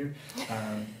gap 2 year,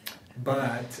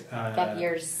 but Gap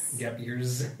years. Gap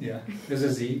years, yeah. There's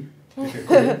a Z. If you're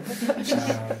cool.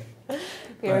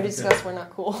 We already discussed we're not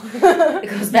cool. It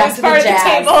goes back to the part jazz. of the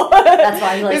table. That's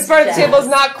why he likes This part of the table is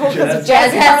not cool because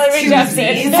jazz probably rejects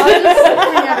it.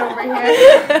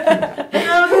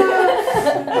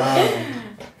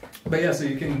 But yeah, so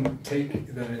you can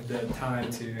take the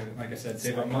time to, like I said,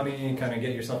 save up money, kind of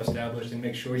get yourself established, and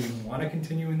make sure you want to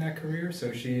continue in that career.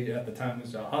 So she, at the time,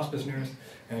 was a hospice nurse,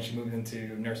 and then she moved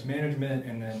into nurse management,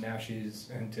 and then now she's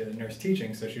into nurse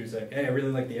teaching. So she was like, hey, I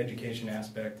really like the education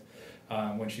aspect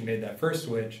when she made that first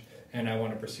switch, and I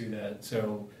want to pursue that.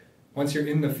 So once you're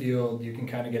in the field, you can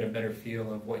kind of get a better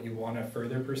feel of what you want to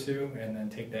further pursue, and then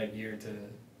take that year to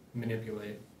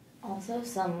manipulate. Also,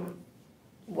 some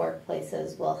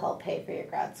workplaces will help pay for your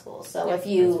grad school. So if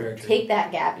you take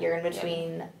that gap year in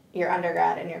between your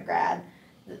undergrad and your grad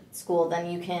school, then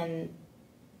you can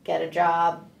get a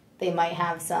job. They might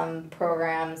have some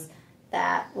programs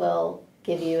that will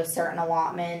give you a certain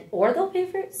allotment, or they'll pay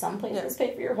for it. Some places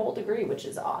pay for your whole degree, which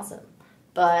is awesome.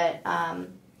 But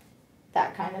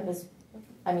that kind of is,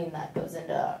 I mean, that goes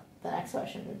into the next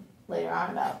question. later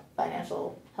on about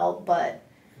financial help, but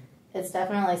it's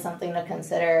definitely something to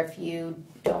consider if you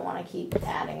don't want to keep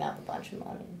adding up a bunch of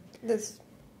money.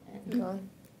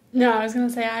 No, I was going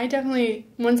to say, I definitely,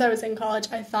 once I was in college,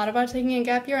 I thought about taking a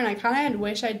gap year, and I kind of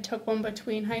wish I took one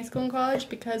between high school and college,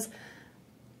 because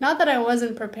not that I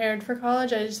wasn't prepared for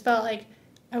college, I just felt like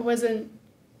I wasn't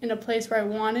in a place where I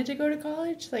wanted to go to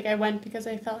college. Like, I went because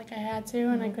I felt like I had to,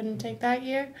 and I couldn't take that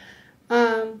year.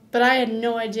 But I had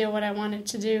no idea what I wanted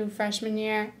to do freshman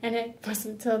year, and it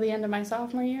wasn't until the end of my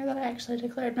sophomore year that I actually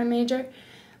declared my major.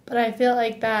 But I feel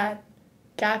like that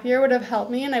gap year would have helped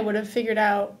me, and I would have figured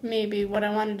out maybe what I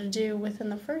wanted to do within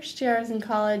the first year I was in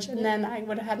college, and then I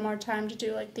would have had more time to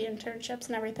do like the internships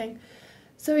and everything.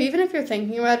 So even if you're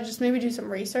thinking about it, just maybe do some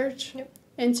research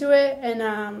into it,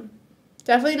 and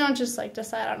definitely don't just like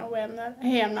decide on a whim that,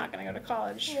 hey, I'm not going to go to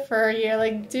college for a year.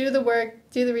 Like, do the work,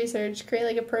 do the research, create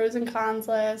like a pros and cons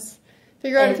list,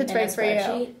 figure out if it's right for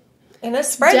you. In a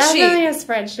spreadsheet. Definitely a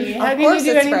spreadsheet. How can you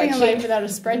do anything in life without a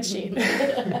spreadsheet?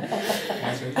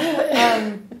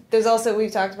 There's also,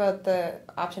 we've talked about the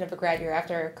option of a grad year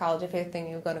after college if you're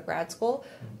thinking of going to grad school.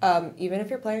 Even if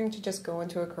you're planning to just go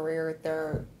into a career, there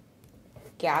are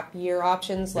gap year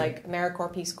options like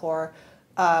AmeriCorps, Peace Corps,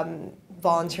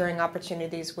 volunteering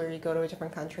opportunities where you go to a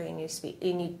different country and you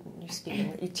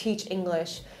teach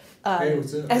English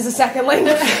as a second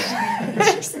language.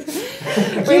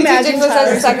 You teach English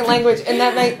as a second language, and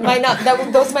that might not.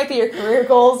 Those might be your career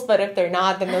goals, but if they're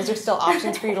not, then those are still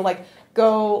options for you to like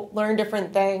go learn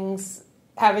different things,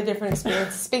 have a different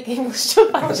experience, speak English.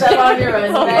 Put that on your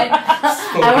resume.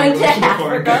 I went to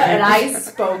Africa and I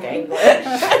spoke English.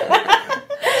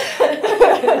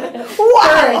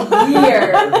 Wow! For a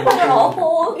year. For a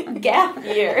whole gap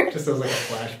year. Just as like a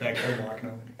flashback, they're walking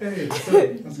over. Hey, what's up?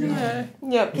 What's going on?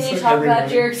 Yep. Can you talk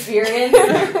about your experience?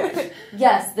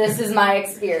 Yes, this is my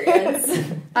experience.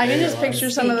 I can just picture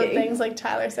some of the things like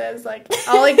Tyler says. Like,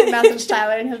 I'll like message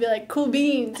Tyler and he'll be like, cool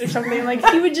beans or something. Like,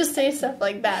 he would just say stuff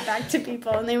like that back to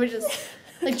people, and they would just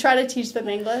like try to teach them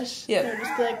English. Yeah. They would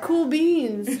just be like, cool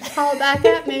beans. Holler back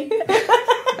at me.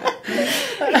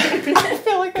 I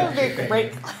feel like that would be a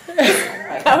great class.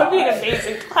 That would be an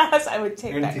amazing class. I would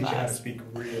take that class. We're going to teach you how to speak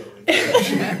real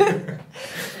English.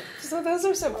 So those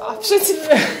are some options.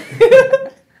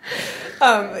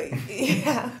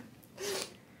 Yeah.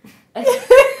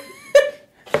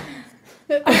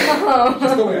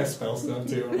 Just the way I spell stuff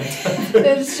too. It's true,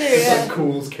 It's yeah. like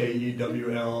cools,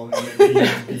 K-E-W-L, and then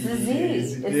B-E-B. It's the Z.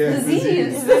 It's Yeah, the Z.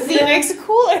 The Z makes it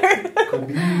cooler. Cool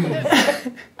beans.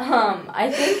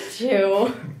 I think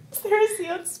too. Is there a Z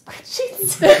on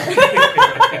spreadsheets?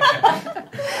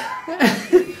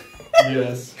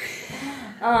 Yes.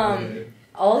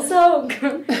 Also,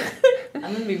 I'm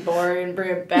gonna be boring and bring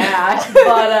it back,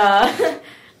 but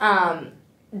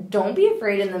don't be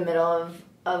afraid in the middle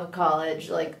of college.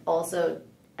 Like, also,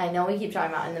 I know we keep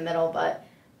talking about in the middle, but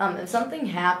if something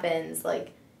happens,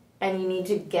 like, and you need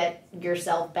to get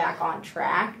yourself back on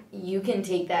track, you can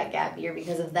take that gap year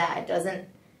because of that. It doesn't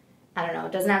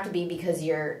have to be because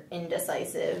you're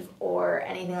indecisive or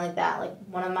anything like that. Like,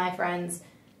 one of my friends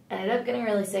ended up getting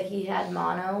really sick. He had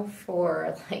mono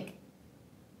for, like,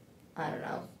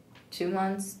 2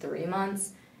 months, 3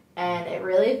 months, and it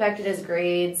really affected his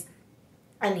grades,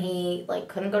 and he, like,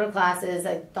 couldn't go to classes.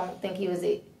 I don't think he was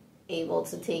able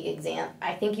to take exams.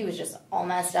 I think he was just all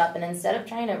messed up, and instead of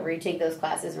trying to retake those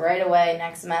classes right away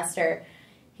next semester,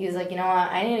 he was like, you know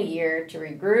what, I need a year to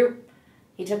regroup.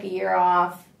 He took a year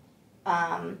off.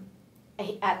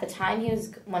 At the time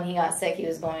when he got sick, he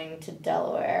was going to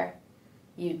Delaware,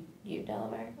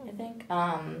 Delaware, I think.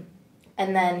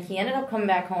 And then he ended up coming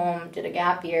back home, did a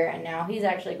gap year, and now he's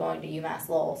actually going to UMass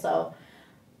Lowell. So,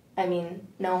 I mean,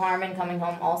 no harm in coming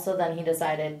home. Also, then he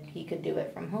decided he could do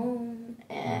it from home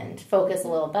and focus a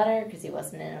little better because he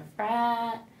wasn't in a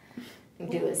frat,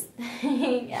 do his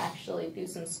thing, actually do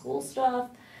some school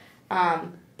stuff.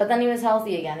 But then he was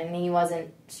healthy again, and he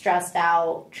wasn't stressed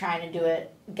out trying to do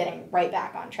it, getting right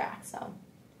back on track. So,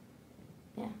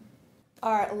 yeah.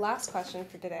 Our last question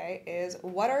for today is,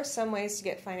 what are some ways to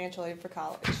get financial aid for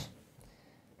college?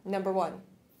 Number 1,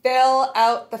 fill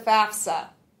out the FAFSA.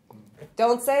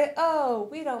 Don't say, oh,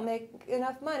 we don't make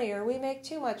enough money, or we make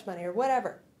too much money, or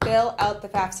whatever. Fill out the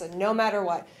FAFSA, no matter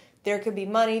what. There could be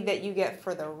money that you get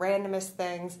for the randomest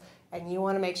things, and you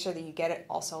want to make sure that you get it.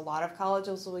 Also, a lot of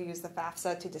colleges will use the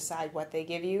FAFSA to decide what they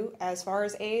give you as far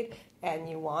as aid, and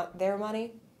you want their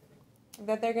money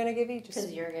that they're going to give you. Just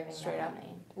because you're giving straight them up.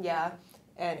 money. Yeah,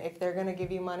 and if they're going to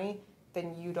give you money,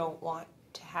 then you don't want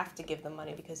to have to give them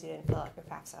money because you didn't fill out your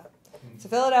FAFSA. So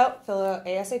fill it out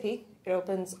ASAP. It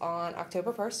opens on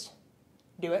October 1st.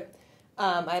 Do it.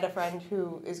 I had a friend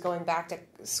who is going back to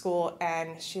school,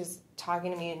 and she's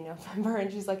talking to me in November,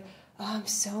 and she's like, oh, I'm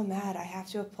so mad. I have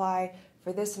to apply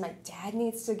for this. My dad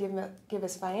needs to give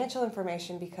his financial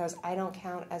information because I don't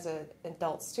count as an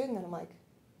adult student. And I'm like,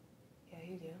 yeah,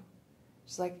 you do.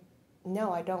 She's like,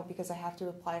 no, I don't, because I have to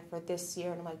apply for this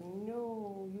year. And I'm like,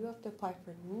 no, you have to apply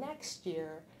for next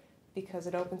year because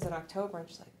it opens in October. And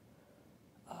she's like,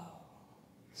 oh.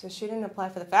 So she didn't apply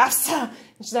for the FAFSA, and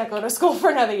she's not going to school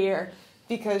for another year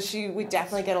because she would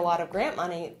definitely get a lot of grant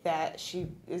money that she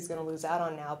is going to lose out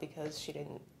on now because she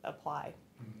didn't apply.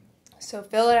 So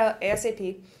fill it out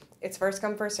ASAP. It's first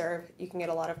come, first serve. You can get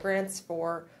a lot of grants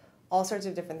for all sorts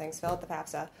of different things. Fill out the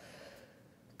FAFSA.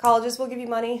 Colleges will give you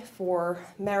money for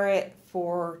merit,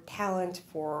 for talent,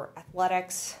 for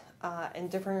athletics, in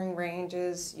differing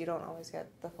ranges. You don't always get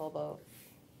the full boat.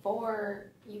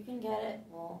 You can get it,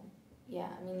 well, yeah,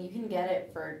 I mean, you can get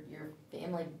it for your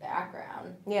family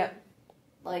background. Yeah.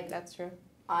 Like, that's true.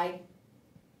 I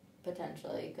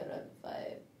potentially could have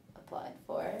applied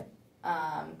for it.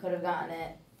 Could have gotten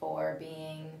it for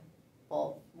being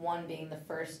the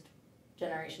first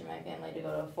generation of my family to go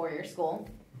to a 4-year school.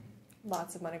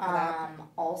 Lots of money for that.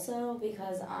 Also,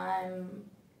 because I'm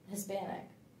Hispanic.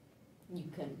 You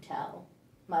couldn't tell.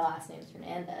 My last name's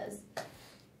Hernandez.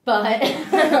 But,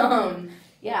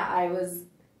 yeah, I was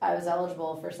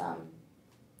eligible for some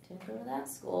to go to that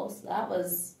school, so that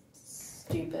was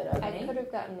stupid of me. I could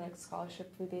have gotten a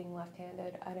scholarship for being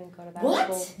left-handed. I didn't go to that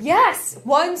What? school. Yes!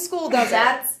 One school does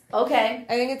That's, okay.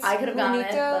 I think it's I could have gotten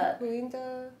it, but...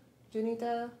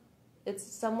 Junita. It's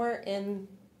somewhere in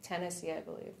Tennessee, I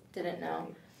believe. Didn't know.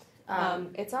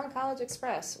 It's on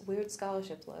CollegeXpress. Weird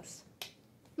scholarships list.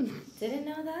 Didn't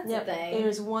know that's Yep. a thing.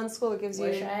 There's one school that gives you...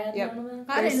 Wish I had Yep. known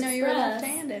about I didn't know you were Express.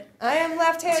 left-handed. I am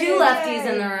left-handed. 2 lefties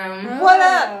in the room. What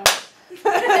up?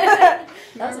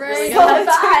 That's a Really really good. good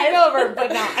high Taking five. over, but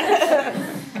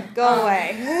not. Go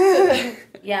away.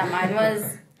 Yeah, mine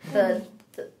was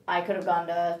I could have gone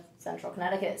to Central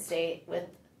Connecticut State with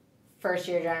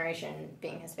first-year generation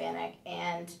being Hispanic,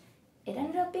 and it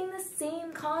ended up being the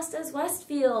same cost as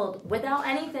Westfield without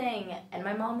anything. And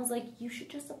my mom was like, you should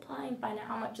just apply and find out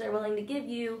how much they're willing to give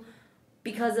you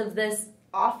because of this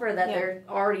offer that they're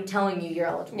already telling you you're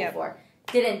eligible for.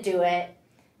 Didn't do it.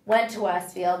 Went to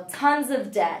Westfield. Tons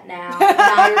of debt now. And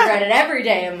I regret it every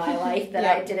day of my life that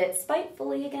I did it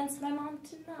spitefully against my mom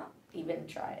to not even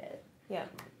try it. Yeah.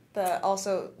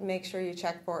 Also, make sure you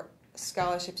check for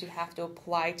scholarships you have to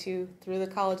apply to through the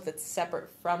college that's separate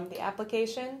from the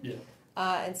application. Yeah.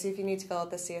 And see if you need to fill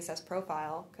out the CSS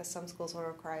profile, because some schools will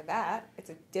require that. It's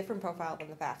a different profile than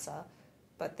the FAFSA,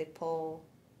 but they pull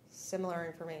similar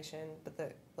information, but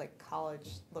the college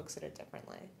looks at it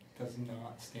differently. Does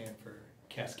not stand for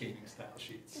cascading style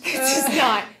sheets. It's just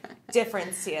not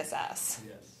different CSS.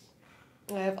 Yes.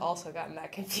 I've also gotten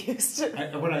that confused.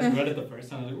 When I read it the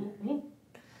first time, I was like,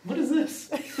 what is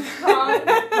this?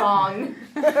 Wrong.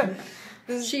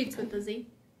 Sheets with the Z.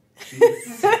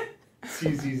 Sheets.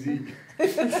 CZZ.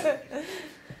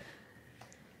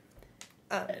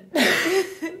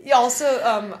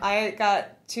 Also, I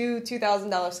got 2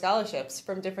 $2,000 scholarships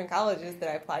from different colleges that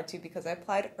I applied to because I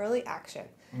applied early action.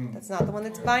 That's not the one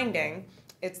that's binding.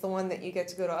 It's the one that you get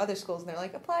to go to other schools and they're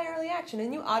like, apply early action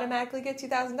and you automatically get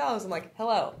 $2,000. I'm like,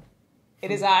 hello,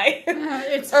 it is I.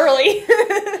 It's early.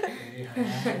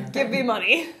 Give me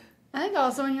money. I think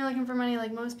also when you're looking for money,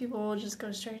 like most people will just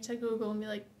go straight to Google and be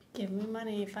like, give me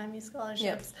money, find me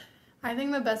scholarships. Yep. I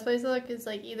think the best place to look is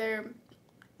like either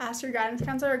ask your guidance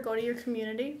counselor or go to your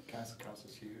community. Guidance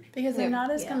counselor's huge. Because they're not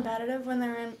as competitive when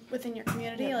they're within your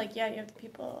community. Yep. Like, you have the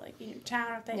people like in your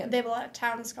town. They Yep. have a lot of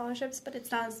town scholarships, but it's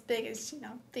not as big as,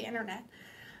 the internet.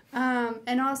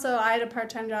 And also, I had a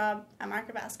part-time job at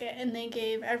Market Basket, and they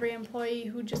gave every employee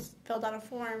who just filled out a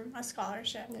form a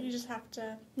scholarship. Yep. You just have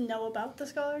to know about the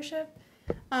scholarship,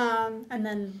 and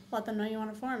then let them know you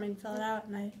want a form and fill it out.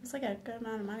 And it was like a good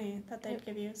amount of money that they'd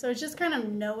give you. So it's just kind of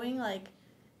knowing, like,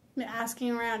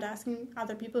 asking around, asking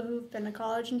other people who've been to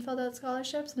college and filled out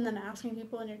scholarships, and then asking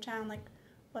people in your town, like,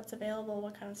 what's available,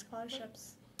 what kind of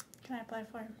scholarships can I apply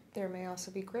for? There may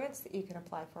also be grants that you can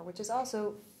apply for, which is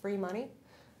also free money.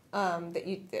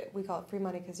 That we call it free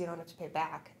money because you don't have to pay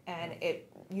back, and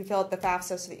you fill out the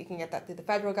FAFSA so that you can get that through the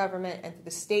federal government and through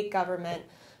the state government.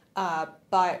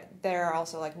 But there are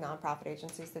also like nonprofit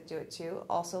agencies that do it too.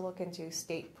 Also look into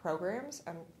state programs.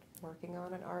 I'm working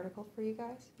on an article for you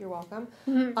guys. You're welcome.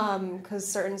 Because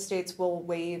certain states will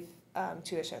waive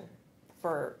tuition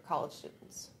for college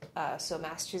students. So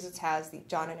Massachusetts has the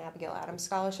John and Abigail Adams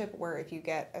Scholarship, where if you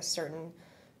get a certain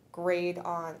grade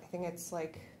on, I think it's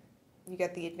like you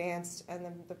get the advanced and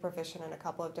then the proficient in a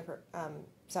couple of different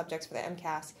subjects for the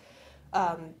MCAS,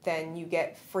 then you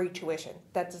get free tuition.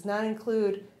 That does not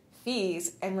include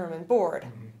fees and room and board,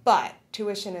 but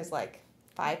tuition is like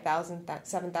 $5,000,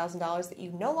 $7,000 that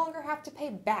you no longer have to pay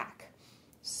back.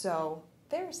 So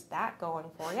there's that going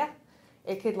for you.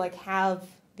 It could like have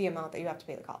the amount that you have to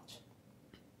pay the college.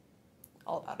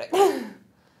 All about it.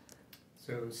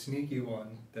 So sneaky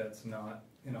one that's not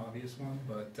an obvious one,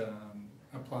 but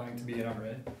applying to be an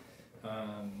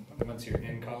RA. Once you're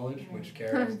in college, which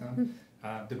Kara has done,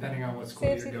 depending on what school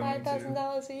Saves you're you going to.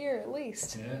 $5,000 a year at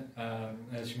least. Yeah,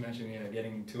 as you mentioned,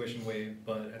 getting tuition waived,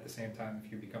 but at the same time,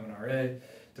 if you become an RA,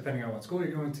 depending on what school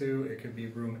you're going to, it could be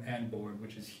room and board,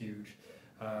 which is huge.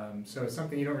 So it's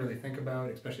something you don't really think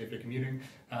about, especially if you're commuting,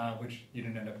 which you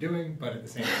didn't end up doing, but at the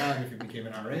same time, if you became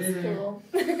an RA, Cool.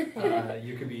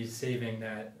 you could be saving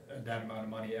that amount of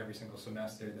money every single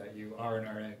semester that you are an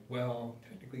RA, well,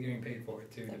 technically getting paid for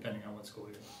it too, depending on what school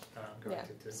you're going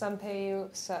to. Some pay you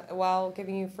while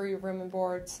giving you free room and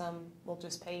board, some will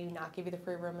just pay you, not give you the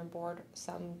free room and board,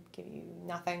 some give you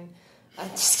nothing. I'm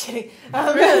just kidding.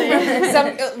 Really?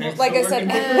 Some, like I said,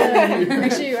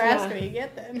 make sure you ask what you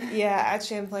get then. Yeah, at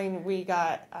Champlain we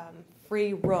got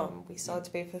free room. We still had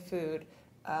to pay for food,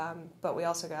 but we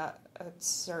also got a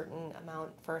certain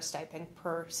amount for a stipend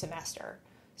per semester.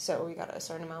 So we got a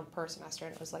certain amount per semester,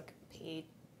 and it was like paid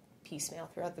piecemeal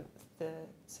throughout the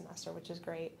semester, which is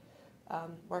great.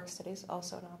 Work study is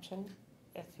also an option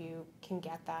if you can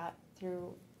get that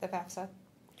through the FAFSA.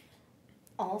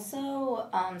 Also,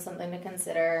 something to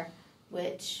consider,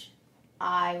 which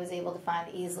I was able to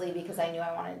find easily because I knew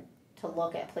I wanted to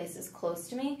look at places close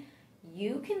to me.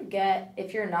 You can get,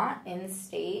 if you're not in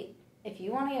state, if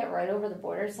you want to get right over the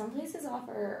border, some places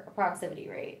offer a proximity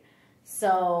rate.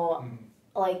 So,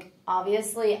 like,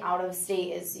 obviously out of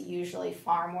state is usually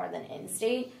far more than in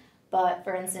state. But,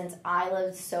 for instance, I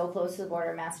lived so close to the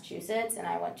border of Massachusetts, and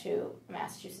I went to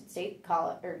Massachusetts State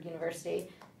College or University.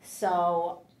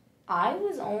 So I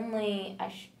was only,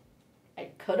 I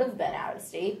could have been out of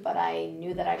state, but I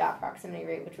knew that I got proximity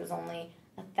rate, which was only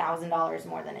 $1,000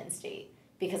 more than in state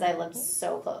because I lived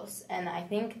so close. And I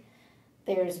think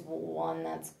there's one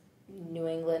that's New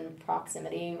England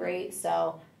proximity rate,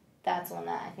 so that's one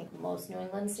that I think most New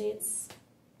England states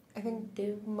I think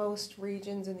do. Most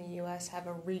regions in the U.S. have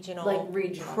a regional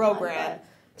program. One,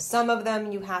 some of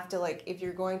them you have to, like, if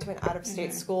you're going to an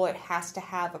out-of-state school, it has to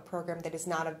have a program that is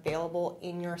not available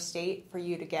in your state for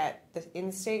you to get the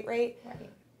in-state rate. Right.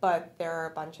 But there are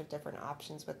a bunch of different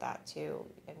options with that, too.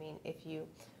 I mean, if you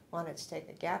wanted to take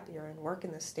a gap year and work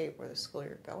in the state where the school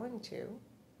you're going to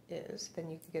is, then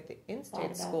you could get the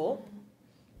in-state school,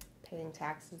 paying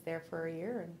taxes there for a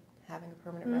year and having a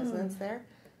permanent residence there.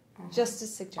 Just a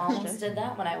suggestion. Almost did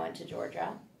that when I went to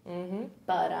Georgia. Mm-hmm.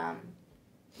 But,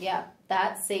 yeah,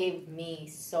 that saved me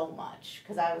so much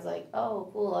because I was like, oh,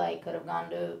 cool, I could have gone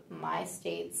to my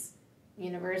state's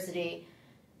university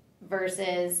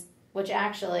versus, which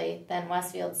actually then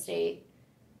Westfield State,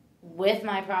 with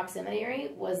my proximity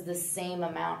rate, was the same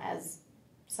amount as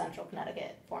Central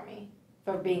Connecticut for me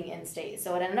for being in-state.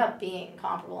 So it ended up being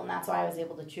comparable, and that's why I was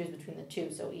able to choose between the two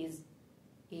so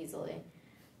easily.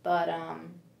 But,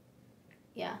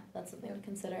 yeah, that's something to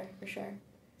consider for sure.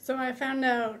 So I found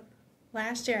out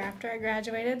last year after I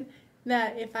graduated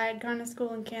that if I had gone to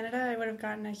school in Canada, I would have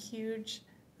gotten a huge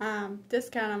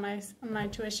discount on my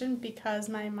tuition because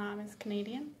my mom is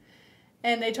Canadian.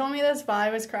 And they told me this while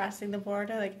I was crossing the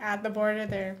border. Like, at the border,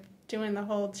 they're doing the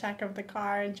whole check of the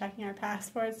car and checking our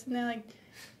passports. And they're like,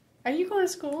 are you going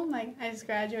to school? I'm like, I just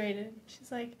graduated.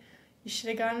 She's like, you should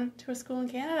have gone to a school in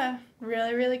Canada.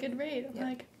 Really, really good rate. I'm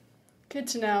like, good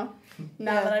to know.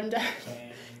 Now that I'm done.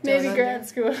 Maybe grad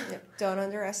school. Don't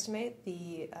underestimate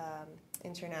the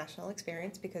international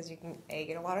experience because you can A,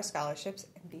 get a lot of scholarships,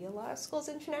 and B, a lot of schools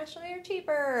internationally are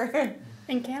cheaper.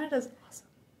 And Canada's awesome.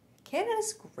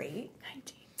 Canada's great.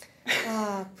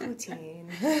 19.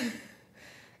 Poutine.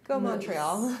 Go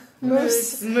Montreal.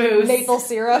 Moose. Maple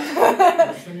syrup.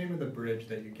 What's the name of the bridge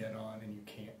that you get on and you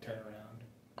can't turn around?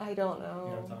 I don't know. You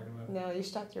know what I'm talking about? No, you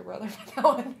should talk to your brother about that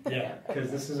one. Yeah, because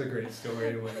this is a great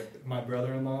story with my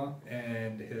brother-in-law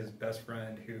and his best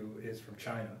friend who is from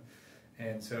China.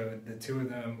 And so the two of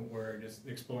them were just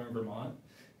exploring Vermont,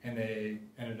 and they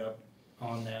ended up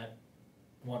on that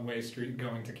one-way street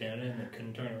going to Canada, and they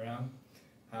couldn't turn around.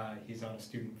 He's on a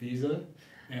student visa,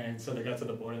 and so they got to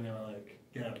the border, and they were like,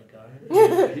 get out of the car.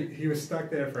 He was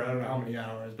stuck there for I don't know how many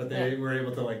hours, but they were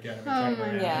able to like get him and turn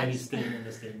around, and he stayed in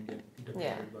the state and get deported.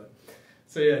 Yeah. But,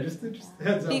 so yeah, just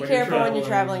heads up. Be when careful you're when you're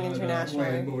traveling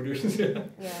internationally. Borders.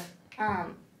 Yeah.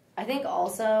 I think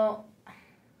also,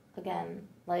 again,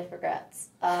 life regrets.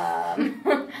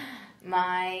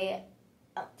 My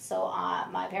So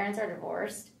my parents are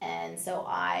divorced, and so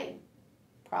I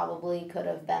probably could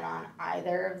have been on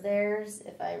either of theirs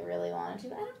if I really wanted to.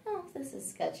 I don't know if this is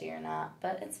sketchy or not,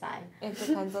 but it's fine. It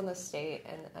depends on the state,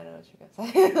 and I know what you're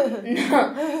gonna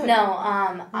say. No.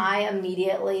 I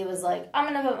immediately was like,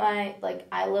 I'm gonna put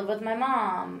I live with my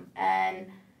mom, and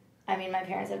I mean, my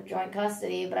parents have joint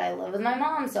custody, but I live with my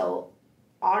mom, so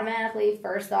automatically,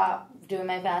 first thought, doing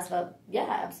my FAFSA,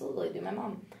 yeah, absolutely, do my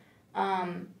mom.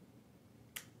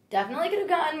 Definitely could have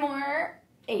gotten more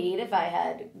aid if I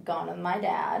had gone with my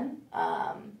dad.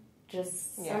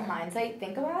 Just some hindsight,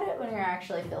 think about it when you're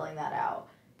actually filling that out.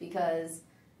 Because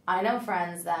I know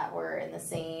friends that were in the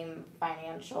same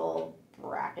financial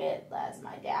bracket as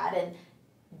my dad, and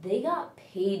they got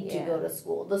paid to go to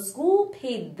school. The school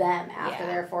paid them after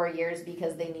their 4 years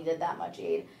because they needed that much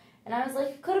aid. And I was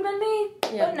like, could have been me.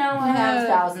 Yeah. But no, I have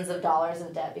thousands of dollars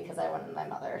of debt because I went with my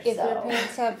mother. If your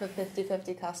parents have a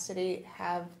 50-50 custody,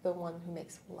 have the one who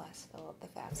makes less fill up the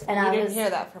FAFSA. And you didn't hear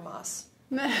that from us.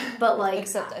 But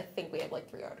except I think we had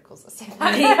 3 articles the same.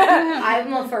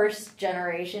 I'm a first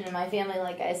generation in my family,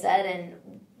 like I said,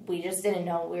 and we just didn't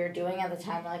know what we were doing at the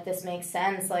time. Like, this makes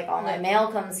sense. Like, all my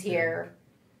mail comes here.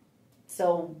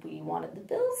 So we wanted the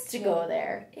bills to go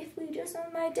there. If we just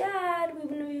owned my dad, we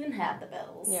wouldn't have even had the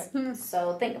bills. Yeah.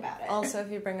 So think about it. Also,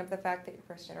 if you bring up the fact that you're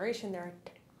first generation, there are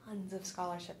tons of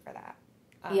scholarship for that.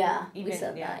 We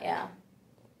said that, yeah.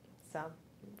 So,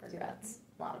 regrets.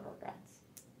 A lot of regrets.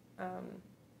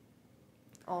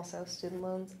 Also, student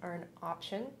loans are an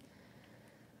option.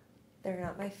 They're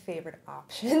not my favorite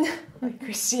option. Like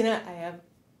Christina, I have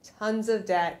tons of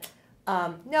debt.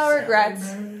 No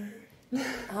regrets.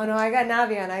 Oh no, I got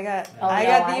Navion. I got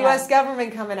the U.S.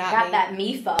 government coming at me. Got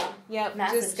that MIFA. Yep,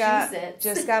 Massachusetts.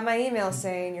 just got my email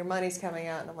saying your money's coming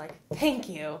out, and I'm like, thank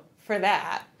you for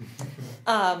that.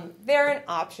 They're an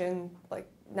option,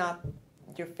 not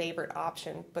your favorite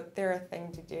option, but they're a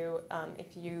thing to do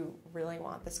if you really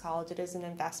want this college. It is an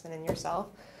investment in yourself.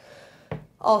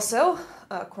 Also,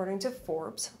 according to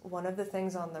Forbes, one of the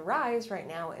things on the rise right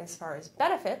now as far as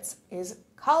benefits is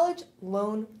college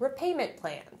loan repayment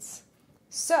plans.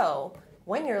 So,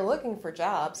 when you're looking for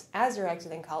jobs as you're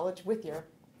exiting college with your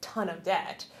ton of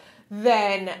debt,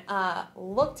 then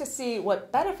look to see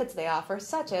what benefits they offer,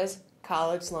 such as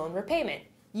college loan repayment.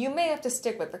 You may have to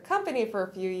stick with the company for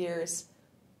a few years,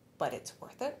 but it's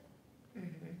worth it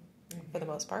for the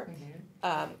most part.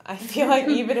 I feel like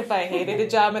even if I hated a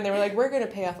job and they were like, we're going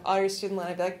to pay off all your student loan,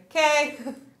 I'd be like, okay,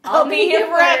 I'll be here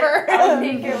forever. I'll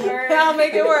make it work. I'll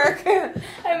make it work.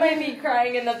 I might be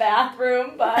crying in the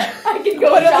bathroom, but I can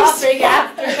go shopping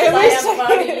after because I have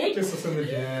money. Just listen to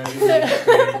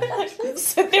jazz.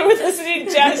 Sit there with listening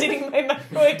to jazz, eating my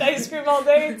microwaved ice cream all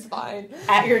day. It's fine.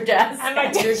 At your desk. At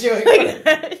my desk. You're doing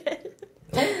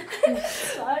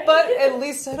but at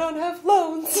least I don't have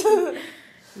loans.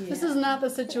 This is not the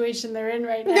situation they're in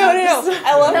right now. No.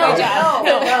 I love my job.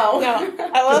 No.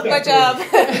 I love my job.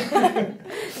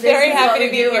 Very happy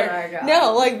to be here.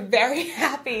 No, very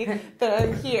happy that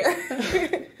I'm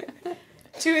here.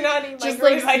 Do not eat just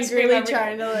microwave ice cream. Really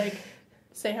trying to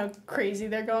say how crazy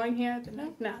they're going here.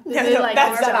 No.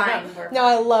 That's fine. No,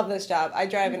 I love this job. I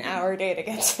drive an hour a day to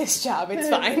get to this job. It's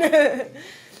fine.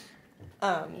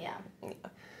 Yeah.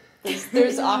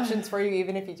 There's options for you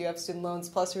even if you do have student loans.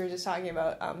 Plus, we were just talking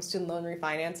about student loan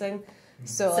refinancing.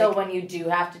 So when you do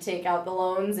have to take out the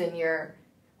loans and you're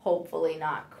hopefully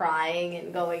not crying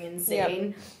and going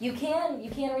insane, you can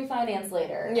refinance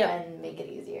later and make it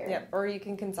easier. Yep. Or you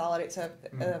can consolidate. So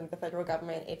the federal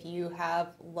government, if you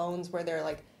have loans where they're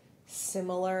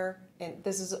similar, and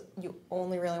you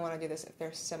only really want to do this if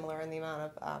they're similar in the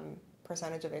amount of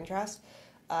percentage of interest.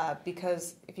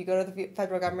 Because if you go to the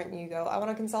federal government and you go, I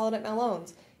want to consolidate my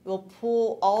loans, it will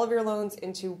pool all of your loans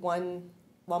into one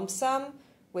lump sum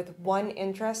with one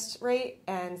interest rate,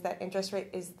 and that interest rate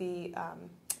is the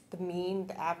mean,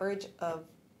 the average of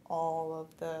all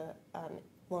of the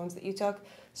loans that you took.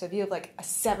 So if you have a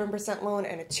 7% loan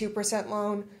and a 2%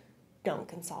 loan, don't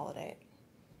consolidate.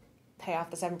 Pay off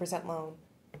the 7% loan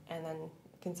and then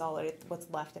consolidate what's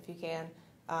left if you can.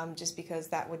 Just because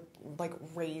that would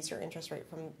raise your interest rate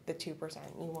from the 2%.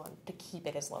 You want to keep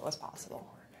it as low as possible.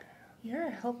 You're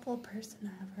a helpful person to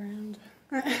have around.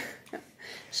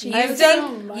 I've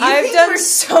done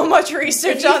so much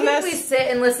research on this. If we sit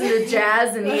and listen to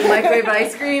jazz and eat microwave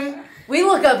ice cream, we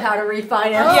look up how to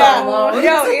refinance our loans.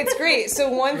 No, it's great. So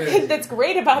one thing that's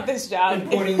great about this job,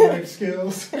 pointing life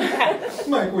skills,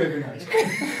 microwaving ice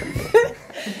cream.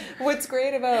 What's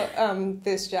great about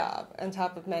this job, on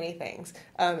top of many things,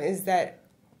 is that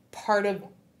part of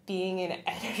being an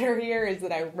editor here is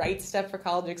that I write stuff for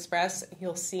CollegeXpress.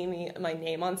 You'll see my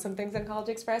name on some things on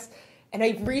CollegeXpress. And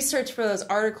I research for those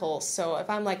articles. So if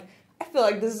I'm like, I feel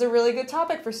like this is a really good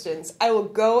topic for students, I will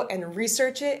go and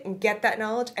research it and get that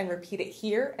knowledge and repeat it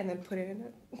here and then put it in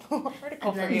an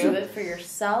article and then for you. do it for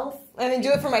yourself. And then do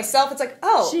it for myself. It's like,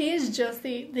 oh. She is just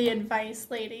the advice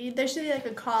lady. There should be like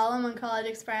a column on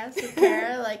CollegeXpress with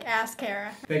Kara, like Ask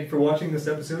Kara. Thank you for watching this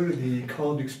episode of the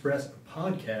CollegeXpress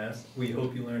podcast. We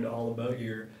hope you learned all about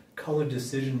your college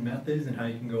decision methods and how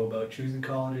you can go about choosing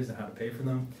colleges and how to pay for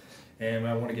them. And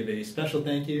I want to give a special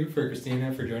thank you for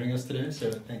Christina for joining us today.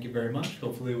 So thank you very much.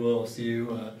 Hopefully we'll see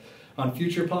you on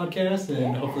future podcasts,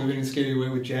 and hopefully we can scare you away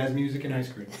with jazz music and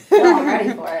ice cream. Well, I'm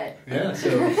ready for it. Yeah, so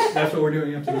that's what we're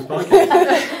doing after this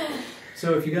podcast.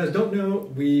 So if you guys don't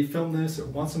know, we film this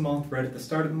once a month right at the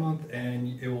start of the month,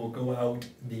 and it will go out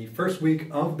the first week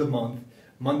of the month.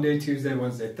 Monday, Tuesday,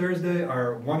 Wednesday, Thursday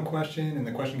are one question, and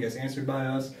the question gets answered by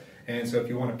us. And so if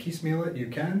you want to piecemeal it, you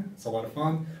can. It's a lot of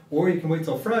fun. Or you can wait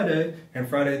till Friday, and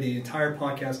Friday the entire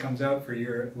podcast comes out for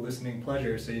your listening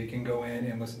pleasure. So you can go in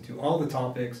and listen to all the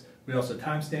topics. We also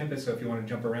timestamp it, so if you want to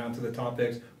jump around to the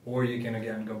topics, or you can,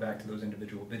 again, go back to those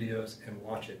individual videos and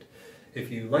watch it. If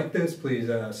you like this,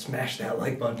 please smash that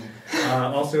like button.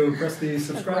 Also, press the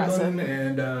subscribe button,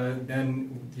 and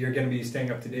then you're going to be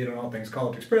staying up to date on all things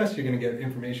CollegeXpress. You're going to get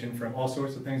information from all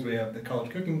sorts of things. We have the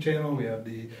college cooking channel. We have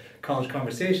the college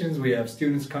conversations. We have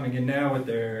students coming in now with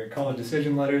their college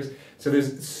decision letters. So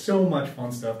there's so much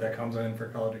fun stuff that comes in for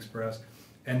CollegeXpress.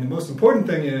 And the most important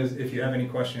thing is, if you have any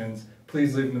questions,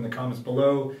 please leave them in the comments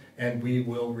below, and we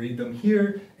will read them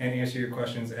here and answer your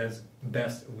questions as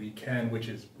best we can, which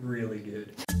is really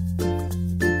good.